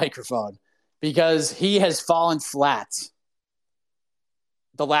things on the microphone because he has fallen flat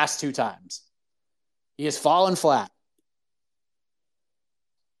the last 2 times. He has fallen flat.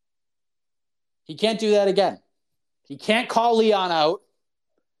 He can't do that again. He can't call Leon out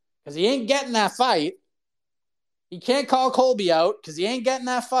because he ain't getting that fight. He can't call Colby out because he ain't getting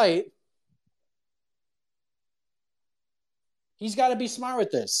that fight. He's got to be smart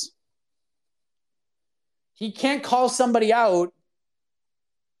with this. He can't call somebody out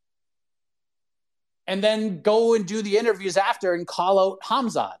and then go and do the interviews after and call out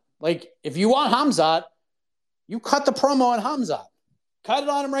Hamzat. Like, if you want Hamzat, you cut the promo on Hamzat. Cut it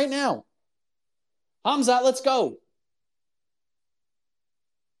on him right now. Hamzat, let's go.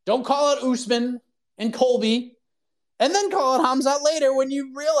 Don't call out Usman and Colby and then call out Hamzat later when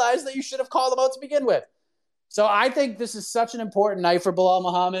you realize that you should have called him out to begin with. So I think this is such an important night for Bilal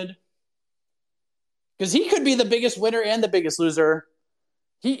Muhammad because he could be the biggest winner and the biggest loser.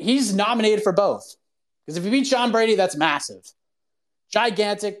 He's nominated for both. Because if he beats Sean Brady, that's massive.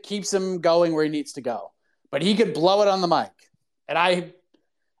 Gigantic, keeps him going where he needs to go. But he could blow it on the mic. And I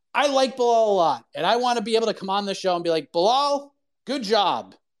like Bilal a lot. And I want to be able to come on the show and be like, Bilal, good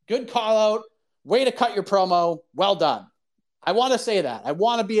job. Good call out. Way to cut your promo. Well done. I want to say that. I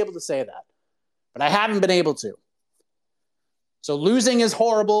want to be able to say that. But I haven't been able to. So losing is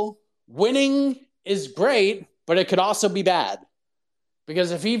horrible. Winning is great, but it could also be bad.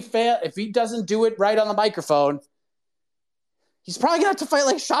 Because if he doesn't do it right on the microphone, he's probably going to have to fight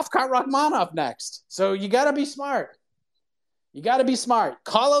like Shavkat Rakhmonov next. So you got to be smart. You got to be smart.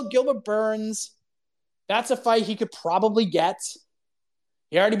 Call out Gilbert Burns. That's a fight he could probably get.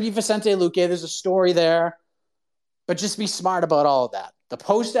 He already beat Vicente Luque. There's a story there. But just be smart about all of that. The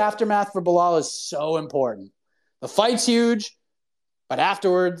post-aftermath for Bilal is so important. The fight's huge, but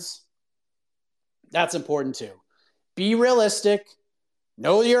afterwards, that's important too. Be realistic.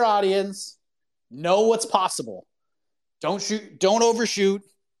 Know your audience. Know what's possible. Don't overshoot.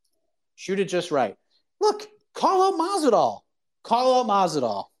 Shoot it just right. Look, call out Masvidal. Call out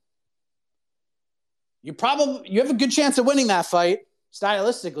Masvidal. You have a good chance of winning that fight,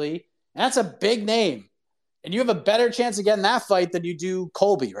 stylistically. And that's a big name. And you have a better chance of getting that fight than you do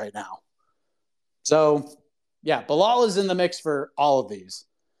Colby right now. So, yeah, Bilal is in the mix for all of these.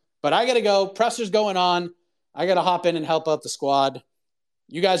 But I got to go. Presser's going on. I got to hop in and help out the squad.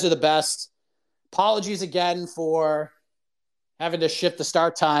 You guys are the best. Apologies again for having to shift the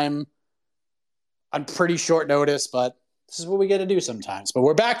start time on pretty short notice, but this is what we get to do sometimes. But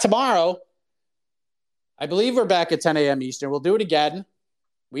we're back tomorrow. I believe we're back at 10 a.m. Eastern. We'll do it again.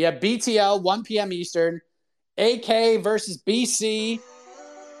 We have BTL, 1 p.m. Eastern. AK versus BC.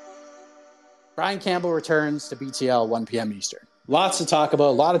 Brian Campbell returns to BTL, 1 p.m. Eastern. Lots to talk about,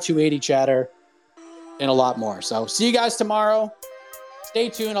 a lot of 280 chatter, and a lot more. So see you guys tomorrow. Stay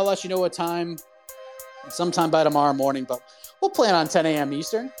tuned. I'll let you know what time. Sometime by tomorrow morning, but We'll plan on 10 a.m.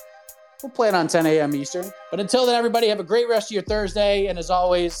 Eastern. But until then, everybody, have a great rest of your Thursday. And as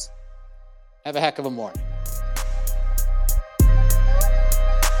always, have a heck of a morning.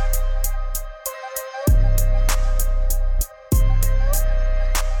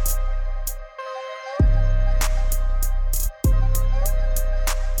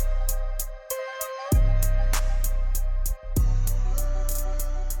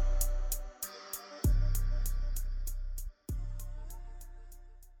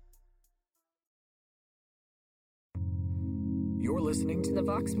 You're listening to the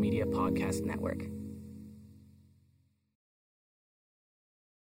Vox Media Podcast Network.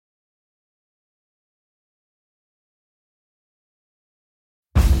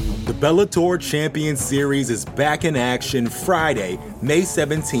 The Bellator Champion Series is back in action Friday, May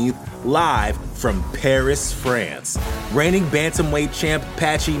 17th, live from Paris, France. Reigning bantamweight champ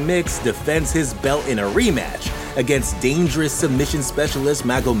Patchy Mix defends his belt in a rematch against dangerous submission specialist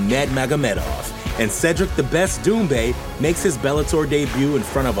Magomed Magomedov. And Cedric the Best Doumbé makes his Bellator debut in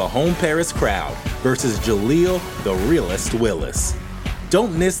front of a home Paris crowd versus Jaleel the Realist Willis.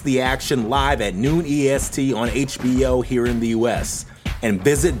 Don't miss the action live at noon EST on HBO here in the US. And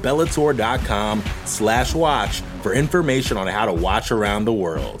visit Bellator.com/watch for information on how to watch around the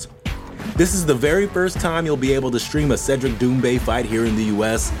world. This is the very first time you'll be able to stream a Cedric Doumbé fight here in the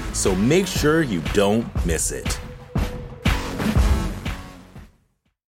US, so make sure you don't miss it.